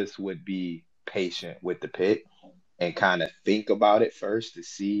 I just would be patient with the pick and kind of think about it first to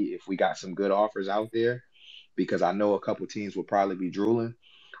see if we got some good offers out there, because I know a couple teams will probably be drooling.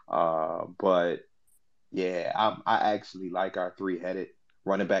 But yeah, I actually like our three-headed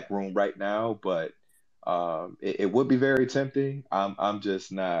running back room right now, but it would be very tempting. I'm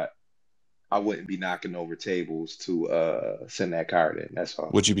just not. I wouldn't be knocking over tables to send that card in. That's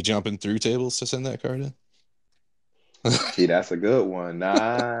all. Would you be jumping through tables to send that card in? Gee, that's a good one.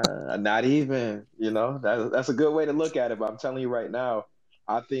 Nah, not even. That's a good way to look at it. But I'm telling you right now,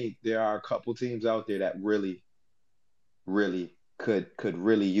 I think there are a couple teams out there that really, really could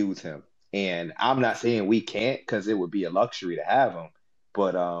really use him. And I'm not saying we can't because it would be a luxury to have him.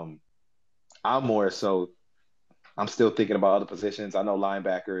 But I'm more so. I'm still thinking about other positions. I know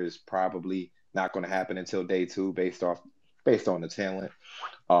linebacker is probably not going to happen until day 2, based on the talent.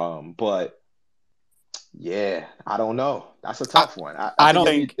 But yeah, I don't know. That's a tough one. I I think don't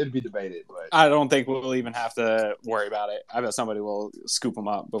think it'd be debated, but I don't think we'll even have to worry about it. I bet somebody will scoop them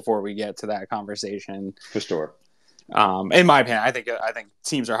up before we get to that conversation. for sure. In my opinion, I think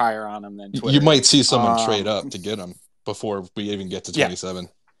teams are higher on him than Twitter. You might see is. someone trade up to get him before we even get to 27.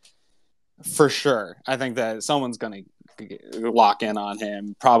 For sure. I think that someone's going to lock in on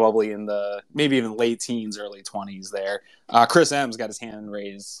him probably in the maybe even late teens, early 20s there. Chris M's got his hand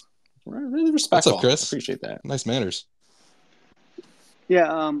raised. Really respectful. What's up, Chris? Appreciate that. Nice manners.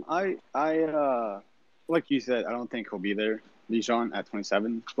 Yeah, I like you said, I don't think he'll be there, Bijan, at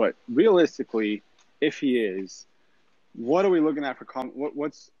 27. But realistically, if he is, what are we looking at for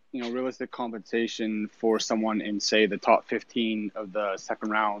what's realistic compensation for someone in, say, the top 15 of the second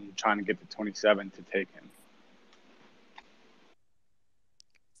round trying to get to 27 to take him?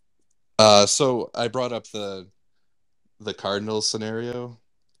 So I brought up the Cardinals scenario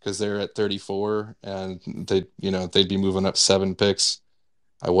because they're at 34 and they'd be moving up 7 picks.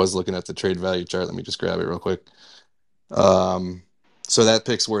 I was looking at the trade value chart. Let me just grab it real quick. So that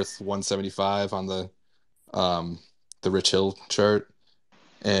pick's worth 175 on the Rich Hill chart,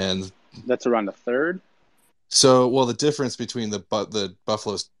 and that's around the third. So, well, the difference between the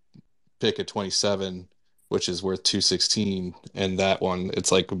Buffalo's pick at 27, which is worth 216, and that one,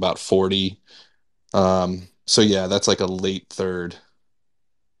 it's like about 40. So yeah, that's like a late third.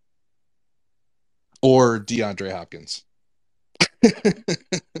 Or DeAndre Hopkins.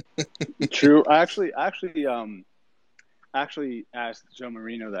 True. I actually asked Joe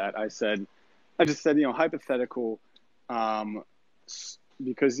Marino that. I just said, hypothetical,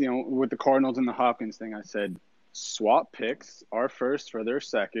 because, with the Cardinals and the Hopkins thing, I said, swap picks, our first for their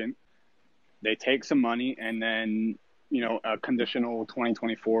second. They take some money and then, a conditional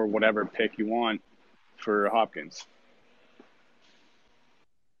 2024, whatever pick you want for Hopkins.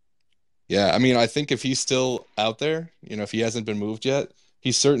 Yeah, I mean, I think if he's still out there, if he hasn't been moved yet,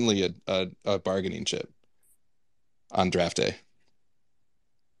 he's certainly a bargaining chip on draft day.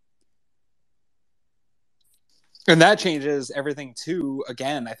 And that changes everything too.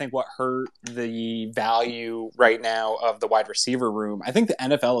 Again, I think what hurt the value right now of the wide receiver room, I think the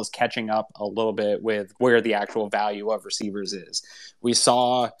NFL is catching up a little bit with where the actual value of receivers is. We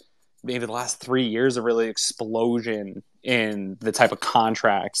saw maybe the last 3 years a really explosion in the type of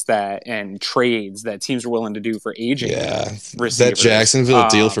contracts and trades that teams are willing to do for aging receivers. That Jacksonville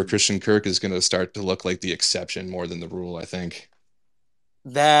deal for Christian Kirk is going to start to look like the exception more than the rule, I think.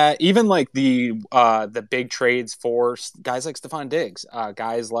 That even like the big trades for guys like Stephon Diggs,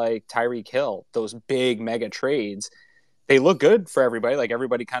 guys like Tyreek Hill, those big mega trades, they look good for everybody. Like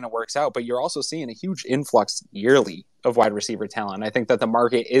everybody kind of works out, but you're also seeing a huge influx yearly of wide receiver talent. I think that the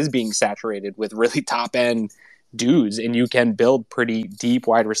market is being saturated with really top end dudes, and you can build pretty deep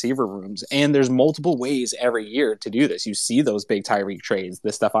wide receiver rooms. And there's multiple ways every year to do this. You see those big Tyreek trades, the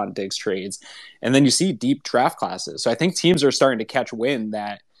Stephon Diggs trades, and then you see deep draft classes. So I think teams are starting to catch wind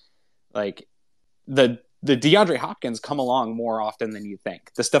that like the DeAndre Hopkins come along more often than you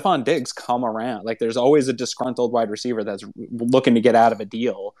think. The Stephon Diggs come around. Like there's always a disgruntled wide receiver that's looking to get out of a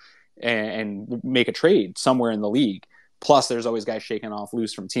deal and make a trade somewhere in the league. Plus there's always guys shaking off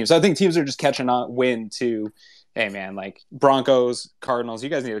loose from teams. So I think teams are just catching on wind to, hey man, like Broncos, Cardinals, you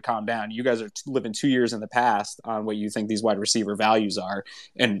guys need to calm down. You guys are living 2 years in the past on what you think these wide receiver values are.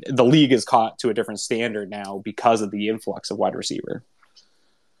 And the league is caught to a different standard now because of the influx of wide receiver.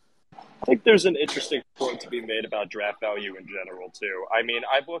 I think there's an interesting point to be made about draft value in general, too. I mean,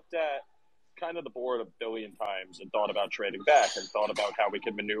 I've looked at kind of the board a billion times and thought about trading back and thought about how we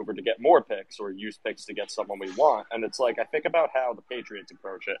could maneuver to get more picks or use picks to get someone we want. And it's like, I think about how the Patriots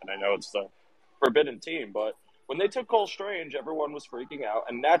approach it, and I know it's the forbidden team, but when they took Cole Strange, everyone was freaking out.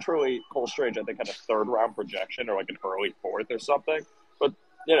 And naturally, Cole Strange, I think, had a third-round projection or like an early fourth or something. But,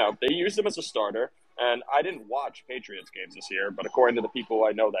 they used him as a starter. And I didn't watch Patriots games this year, but according to the people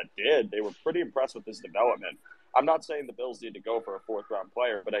I know that did, they were pretty impressed with his development. I'm not saying the Bills need to go for a fourth-round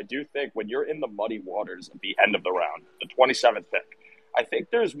player, but I do think when you're in the muddy waters at the end of the round, the 27th pick, I think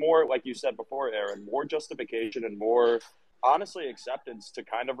there's more, like you said before, Aaron, more justification and more, honestly, acceptance to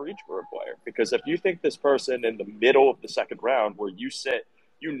kind of reach for a player. Because if you think this person in the middle of the second round where you sit,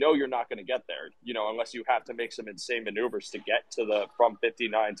 you're not going to get there, unless you have to make some insane maneuvers to get to from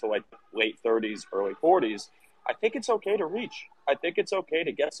 59 to like late 30s, early 40s. I think it's okay to reach. I think it's okay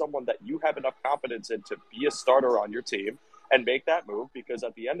to get someone that you have enough confidence in to be a starter on your team and make that move, because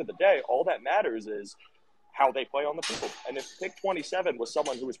at the end of the day, all that matters is how they play on the field. And if pick 27 was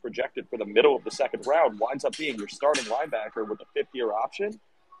someone who was projected for the middle of the second round, winds up being your starting linebacker with a fifth-year option,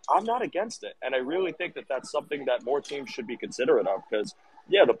 I'm not against it. And I really think that that's something that more teams should be considerate of, because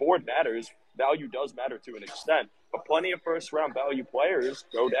yeah, the board matters. Value does matter to an extent, but plenty of first-round value players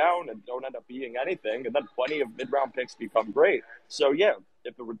go down and don't end up being anything, and then plenty of mid-round picks become great. So, yeah,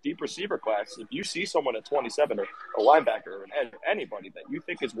 if a deep receiver class, if you see someone at 27 or a linebacker or an edge, anybody that you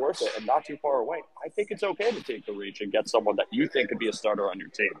think is worth it and not too far away, I think it's okay to take the reach and get someone that you think could be a starter on your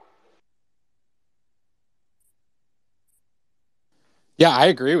team. Yeah, I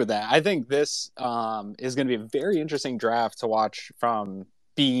agree with that. I think this is going to be a very interesting draft to watch from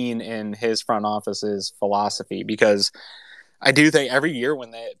Beane and his front office's philosophy, because I do think every year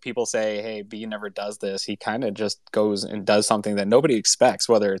when people say, hey, Beane never does this, he kind of just goes and does something that nobody expects,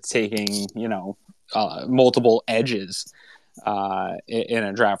 whether it's taking, multiple edges in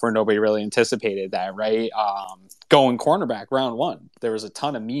a draft where nobody really anticipated that, right? going cornerback round one. There was a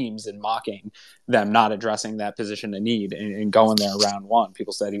ton of memes and mocking them not addressing that position of need and going there round one.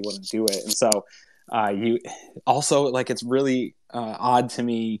 People said he wouldn't do it. And so you also, like, it's really odd to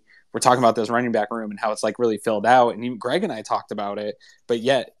me. We're talking about this running back room and how it's like really filled out. And even Greg and I talked about it, but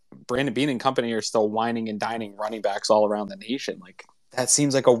yet Brandon Beane and company are still whining and dining running backs all around the nation. Like, that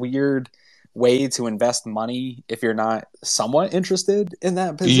seems like a weird way to invest money if you're not somewhat interested in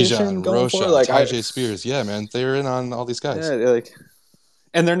that position Bijan, going forward. Rocha, Like Tajay Spears. Yeah, man. They're in on all these guys. Yeah, like,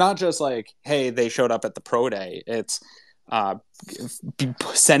 and they're not just like, hey, they showed up at the pro day. It's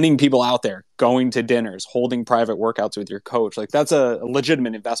sending people out there, going to dinners, holding private workouts with your coach. Like, that's a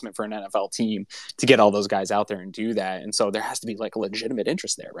legitimate investment for an NFL team to get all those guys out there and do that. And so there has to be like a legitimate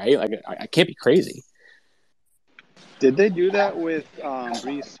interest there, right? Like, I can't be crazy. Did they do that with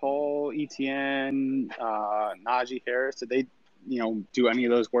Breece Hall, ETN, Najee Harris? Did they, do any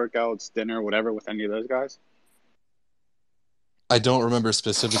of those workouts, dinner, whatever, with any of those guys? I don't remember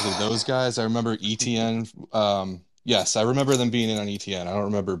specifically those guys. I remember ETN. Yes, I remember them being in on ETN. I don't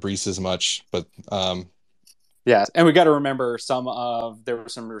remember Breece as much, but yeah, and we got to remember there were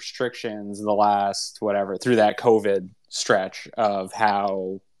some restrictions in the last through that COVID stretch of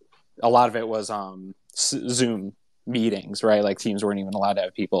how a lot of it was Zoom meetings, right? Like, teams weren't even allowed to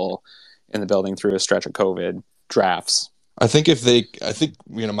have people in the building through a stretch of COVID drafts. I think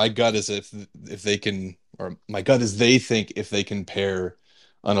my gut is if they can, or my gut is they think if they can pair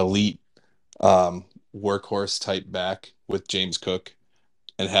an elite workhorse type back with James Cook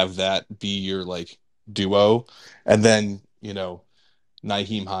and have that be your like duo, and then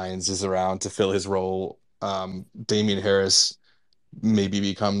Nyheim Hines is around to fill his role. Damian Harris maybe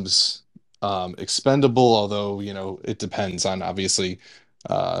becomes expendable, although it depends on obviously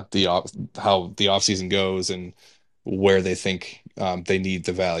how the offseason goes and where they think they need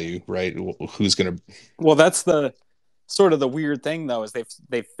the value, right? Who's going to... Well, that's the sort of the weird thing, though, is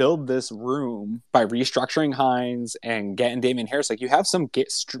they've filled this room by restructuring Hines and getting Damian Harris. Like, you have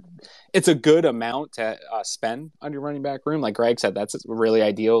it's a good amount to spend on your running back room. Like Greg said, that's really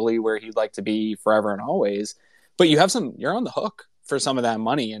ideally where he'd like to be forever and always. But you're on the hook for some of that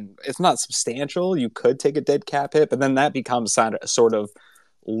money, and it's not substantial. You could take a dead cap hit, but then that becomes sort of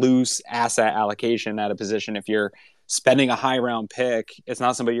loose asset allocation at a position. If you're spending a high round pick, it's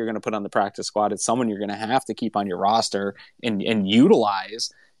not somebody you're going to put on the practice squad. It's someone you're going to have to keep on your roster and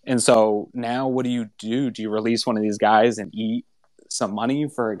utilize. And so now what do? Do you release one of these guys and eat some money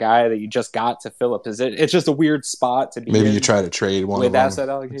for a guy that you just got to fill a position? It's just a weird spot to be Maybe in you try to trade one with of them. asset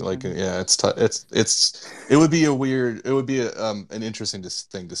allocation. Like, yeah, it's it would be an interesting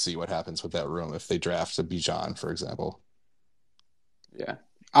thing to see what happens with that room if they draft a Bijan, for example. Yeah.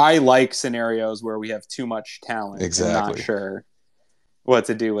 I like scenarios where we have too much talent and not sure what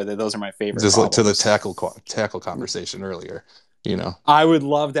to do with it. Those are my favorite. Just like to the tackle conversation earlier. I would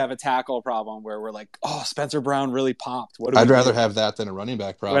love to have a tackle problem where we're like, oh, Spencer Brown really popped. I'd rather have that than a running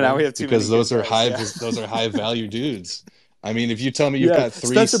back problem. Now we have because those are high value dudes. I mean, if you tell me you've got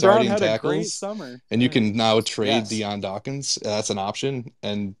three Spencer starting Brown had tackles a great summer. And you can now trade Deion Dawkins, that's an option.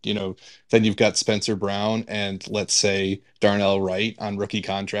 And then you've got Spencer Brown and let's say Darnell Wright on rookie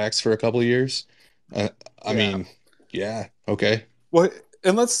contracts for a couple of years. I mean, yeah, okay. Well,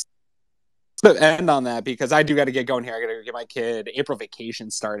 and let's end on that because I do got to get going here. I got to get my kid. April vacation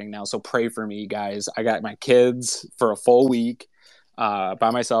starting now, so pray for me, guys. I got my kids for a full week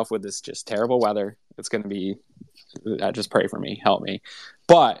by myself with this just terrible weather. It's going to be. Just pray for me, help me.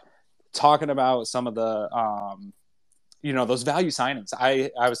 But talking about some of the, those value signings,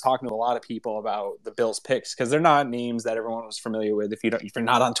 I was talking to a lot of people about the Bills picks because they're not names that everyone was familiar with. If you're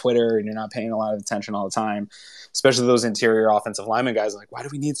not on Twitter and you're not paying a lot of attention all the time, especially those interior offensive lineman guys, like, why do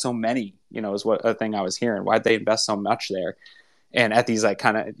we need so many? Is what a thing I was hearing. Why'd they invest so much there? And at these, like,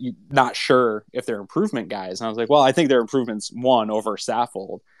 kind of not sure if they're improvement guys. And I was like, well, I think they're improvements, one, over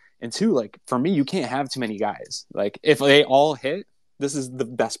Saffold. And two, like, for me, you can't have too many guys. Like, if they all hit, this is the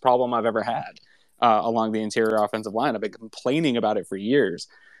best problem I've ever had along the interior offensive line. I've been complaining about it for years.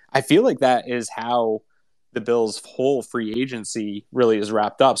 I feel like that is how the Bills' whole free agency really is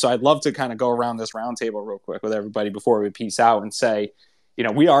wrapped up. So I'd love to kind of go around this roundtable real quick with everybody before we peace out and say,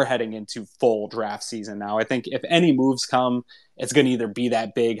 we are heading into full draft season now. I think if any moves come, it's going to either be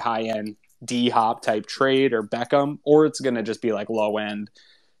that big high-end D-Hop type trade or Beckham, or it's going to just be like low-end,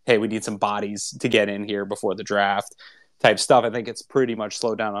 hey, we need some bodies to get in here before the draft type stuff. I think it's pretty much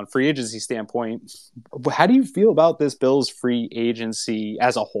slowed down on free agency standpoint. How do you feel about this Bills free agency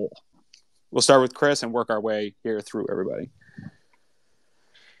as a whole? We'll start with Chris and work our way here through everybody.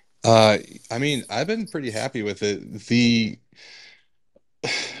 I mean, I've been pretty happy with it.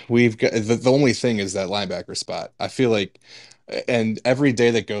 we've got the only thing is that linebacker spot. I feel like, and every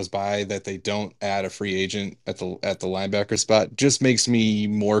day that goes by that they don't add a free agent at the linebacker spot just makes me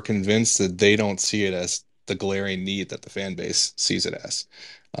more convinced that they don't see it as the glaring need that the fan base sees it as.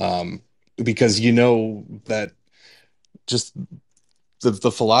 Um, because that just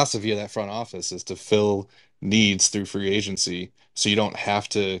the philosophy of that front office is to fill needs through free agency, so you don't have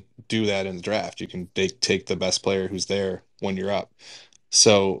to do that in the draft. You can take the best player who's there when you're up.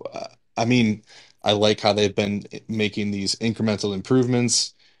 So, I mean, I like how they've been making these incremental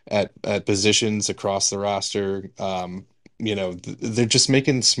improvements at positions across the roster. They're just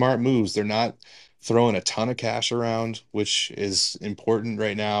making smart moves. They're not throwing a ton of cash around, which is important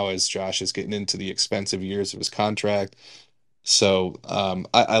right now as Josh is getting into the expensive years of his contract. So,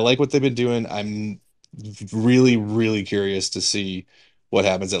 I like what they've been doing. I'm really, really curious to see what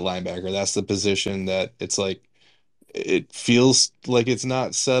happens at linebacker. That's the position that it's like it feels like it's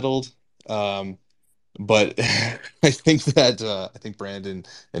not settled. But I think Brandon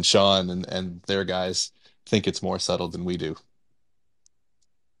and Sean and their guys think it's more settled than we do.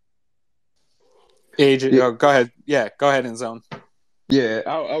 AJ, Yeah, oh, go ahead. Yeah, go ahead in zone. yeah.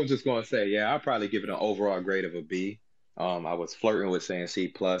 I was just gonna say, yeah, I'll probably give it an overall grade of a B. I was flirting with saying C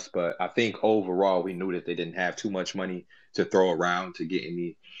plus, but I think overall we knew that they didn't have too much money to throw around to get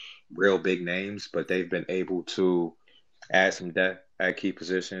any real big names, but they've been able to add some depth at key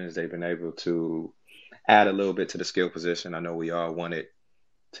positions. They've been able to add a little bit to the skill position. I know we all wanted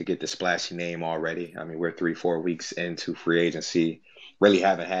to get the splashy name already. I mean, we're 3, 4 weeks into free agency, really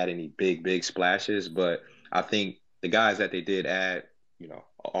haven't had any big splashes, but I think the guys that they did add,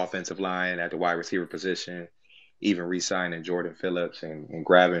 offensive line at the wide receiver position, even re-signing Jordan Phillips and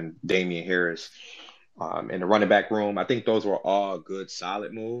grabbing Damian Harris in the running back room, I think those were all good,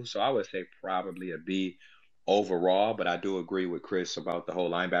 solid moves. So I would say probably a B overall, but I do agree with Chris about the whole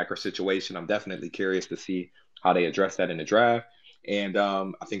linebacker situation. I'm definitely curious to see how they address that in the draft. And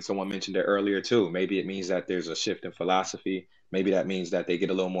I think someone mentioned it earlier too. Maybe it means that there's a shift in philosophy. Maybe that means that they get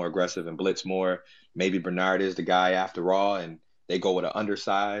a little more aggressive and blitz more. Maybe Bernard is the guy after all, and they go with an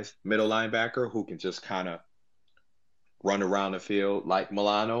undersized middle linebacker who can just kind of run around the field like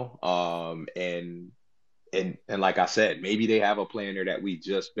Milano. And like I said, maybe they have a plan there that we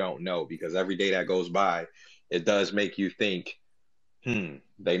just don't know, because every day that goes by, it does make you think,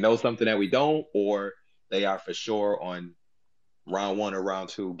 they know something that we don't, or they are for sure on round one or round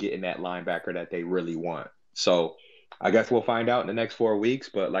two getting that linebacker that they really want. So I guess we'll find out in the next 4 weeks.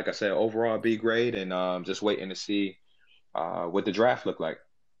 But like I said, overall B grade, and just waiting to see what the draft look like.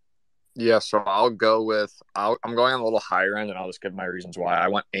 Yeah, so I'm going on a little higher end, and I'll just give my reasons why. I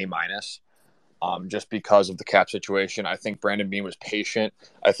went A minus. Just because of the cap situation. I think Brandon Beane was patient.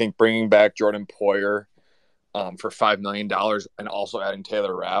 I think bringing back Jordan Poyer for $5 million and also adding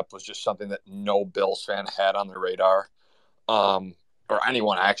Taylor Rapp was just something that no Bills fan had on their radar, or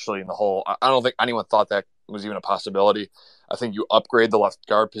anyone actually in the whole. I don't think anyone thought that was even a possibility. I think you upgrade the left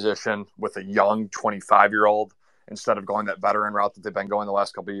guard position with a young 25-year-old instead of going that veteran route that they've been going the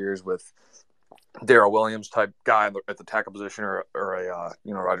last couple of years with Darrell Williams type guy at the tackle position or a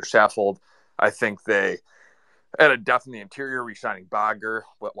Roger Saffold. I think they added depth in the interior, re-signing Bagger,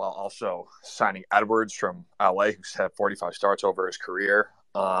 while also signing Edwards from LA, who's had 45 starts over his career.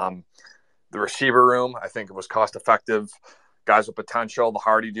 The receiver room, I think it was cost-effective. Guys with potential. The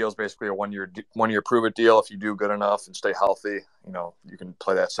Hardy deal is basically a one-year prove-it deal. If you do good enough and stay healthy, you can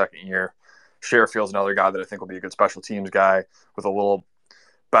play that second year. Sherfield's another guy that I think will be a good special teams guy with a little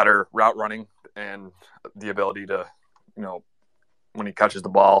better route running and the ability to, when he catches the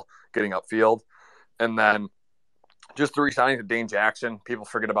ball, getting upfield. And then just the re-signing of Dane Jackson, people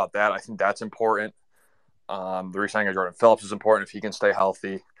forget about that. I think that's important. The re-signing of Jordan Phillips is important if he can stay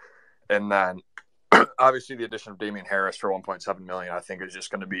healthy. And then obviously the addition of Damian Harris for $1.7 million, I think is just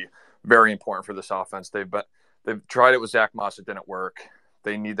going to be very important for this offense. They've tried it with Zach Moss. It didn't work.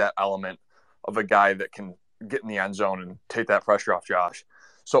 They need that element of a guy that can get in the end zone and take that pressure off Josh.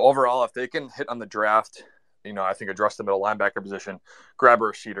 So overall, if they can hit on the draft, I think address the middle linebacker position, grab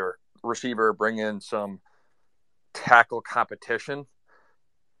a receiver, bring in some tackle competition.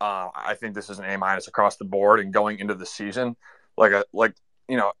 I think this is an A- across the board. And going into the season,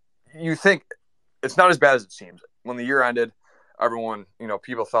 you think it's not as bad as it seems. When the year ended, everyone,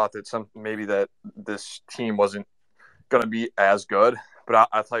 people thought that maybe that this team wasn't going to be as good. But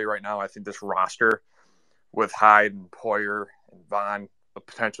I'll tell you right now, I think this roster with Hyde and Poyer and Vaughn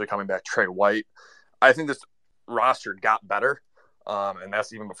potentially coming back, Trey White, I think this roster got better, and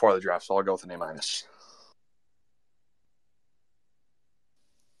that's even before the draft. So I'll go with an A-.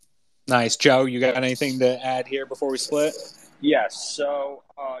 Nice. Joe, you got anything to add here before we split? Yes. So,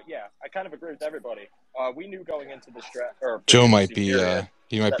 I kind of agree with everybody. We knew going into this draft or Joe free might agency be period.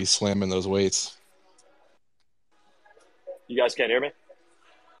 he might that- be slamming those weights. You guys can't hear me?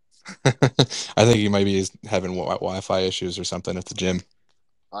 I think he might be having Wi-Fi issues or something at the gym.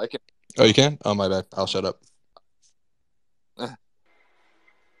 I can. Oh, you can? Oh, my bad. I'll shut up.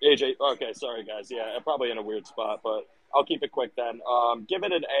 AJ, okay, sorry guys. Yeah, probably in a weird spot, but I'll keep it quick then. Give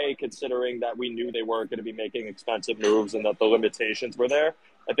it an A, considering that we knew they weren't going to be making expensive moves and that the limitations were there.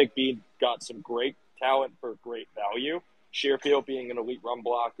 I think Beane got some great talent for great value. Shearfield being an elite run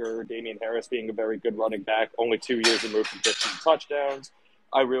blocker, Damian Harris being a very good running back, only 2 years removed from 15 touchdowns.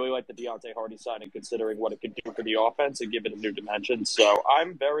 I really like the Deontay Hardy signing, considering what it could do for the offense and give it a new dimension. So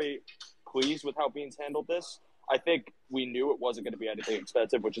I'm very pleased with how Beane's handled this. I think we knew it wasn't going to be anything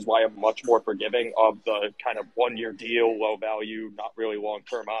expensive, which is why I'm much more forgiving of the kind of one-year deal, low value, not really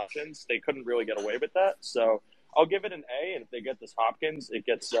long-term options. They couldn't really get away with that. So I'll give it an A, and if they get this Hopkins, it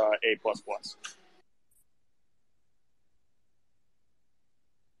gets A++.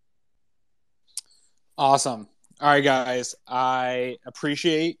 Awesome. All right, guys. I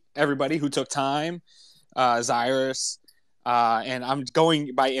appreciate everybody who took time. Zyris. And I'm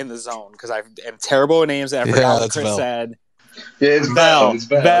going by In the Zone because I am terrible with names. I forgot what Chris said. Yeah, it's Bell. It's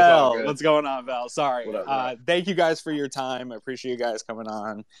Bell. What's going on, Bell? Sorry. What up? Thank you guys for your time. I appreciate you guys coming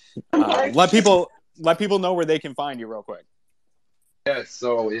on. Let people know where they can find you real quick. Yes.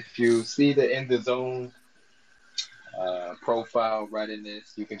 So if you see the In the Zone profile right in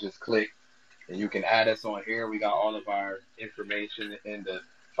this, you can just click and you can add us on here. We got all of our information in the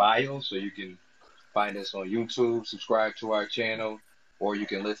file, so you can find us on YouTube, subscribe to our channel, or you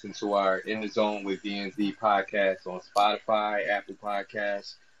can listen to our In the Zone with DNZ podcast on Spotify, Apple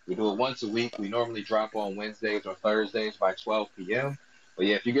Podcasts. We do it once a week. We normally drop on Wednesdays or Thursdays by 12 p.m. But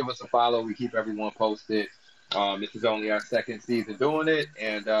yeah, if you give us a follow, we keep everyone posted. This is only our second season doing it,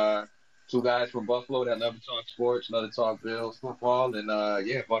 and two guys from Buffalo that love to talk sports, love to talk Bills football, and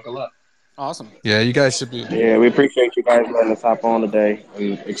buckle up. Awesome. Yeah, you guys should be. Yeah, we appreciate you guys letting us hop on today.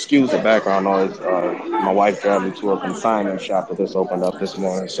 And excuse the background noise. My wife grabbed me to a consignment shop that just opened up this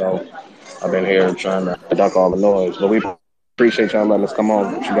morning, so I've been here trying to duck all the noise. But we appreciate y'all letting us come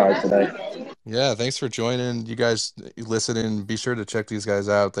on with you guys today. Yeah, thanks for joining. You guys listening, be sure to check these guys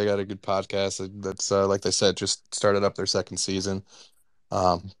out. They got a good podcast that's like they said, just started up their second season.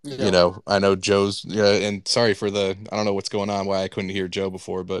 You know, I know Joe's and sorry for I don't know what's going on, why I couldn't hear Joe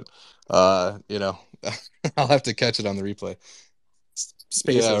before, but you know, I'll have to catch it on the replay.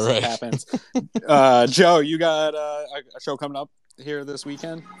 Spaces, yeah, right. It happens. Joe, you got a show coming up here this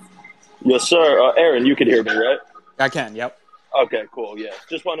weekend? Yes, sir. Aaron, you can hear me, right? I can, yep. Okay, cool. Yeah,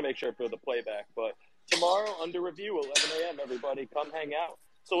 just want to make sure for the playback. But tomorrow, under review, 11 a.m., everybody, come hang out.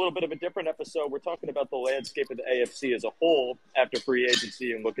 It's a little bit of a different episode. We're talking about the landscape of the AFC as a whole after free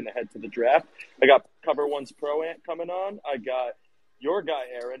agency and looking ahead to the draft. I got Cover One's Pro Ant coming on. I got your guy,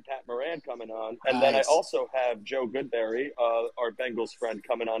 Aaron, Pat Moran, coming on. And then I also have Joe Goodberry, our Bengals friend,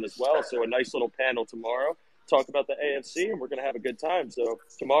 coming on as well. So a nice little panel tomorrow. Talk about the AFC, and we're going to have a good time. So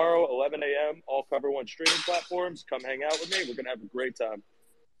tomorrow, 11 a.m., all Cover One streaming platforms. Come hang out with me. We're going to have a great time.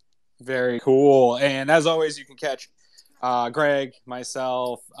 Very cool. And as always, you can catch Greg,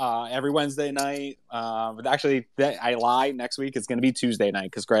 myself, every Wednesday night. But actually, I lied. Next week it's going to be Tuesday night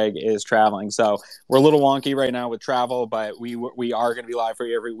because Greg is traveling. So we're a little wonky right now with travel, but we are going to be live for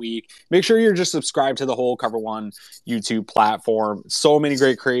you every week. Make sure you're just subscribed to the whole Cover One YouTube platform. So many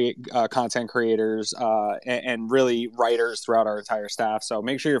great content creators and really writers throughout our entire staff. So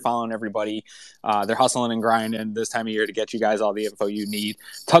make sure you're following everybody. They're hustling and grinding this time of year to get you guys all the info you need.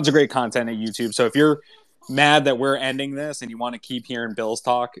 Tons of great content at YouTube. So if you're mad that we're ending this and you want to keep hearing Bills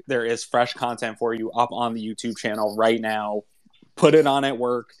talk, there is fresh content for you up on the YouTube channel right now. Put it on at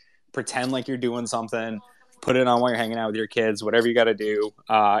work, pretend like you're doing something, put it on while you're hanging out with your kids, whatever you got to do.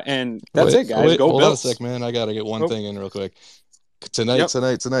 And that's it, guys. Go hold Bills. On a sec, man. I got to get one thing in real quick.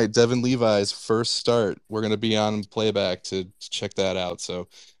 Tonight, Devin Levi's first start. We're going to be on playback to check that out. So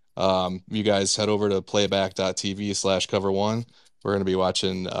you guys head over to playback.tv/cover1. We're going to be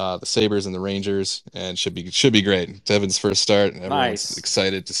watching the Sabres and the Rangers, and should be great. Devin's first start, and everyone's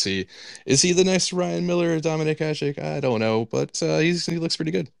excited to see. Is he the next Ryan Miller or Dominic Hasek? I don't know, but he looks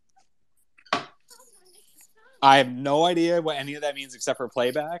pretty good. I have no idea what any of that means except for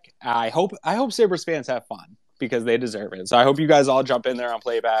playback. I hope Sabres fans have fun because they deserve it. So I hope you guys all jump in there on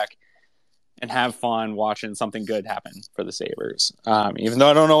playback and have fun watching something good happen for the Sabres. Even though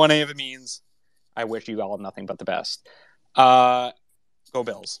I don't know what any of it means, I wish you all nothing but the best. Go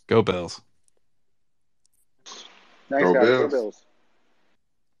Bills. Go Bills. Thanks, guys. Go Bills.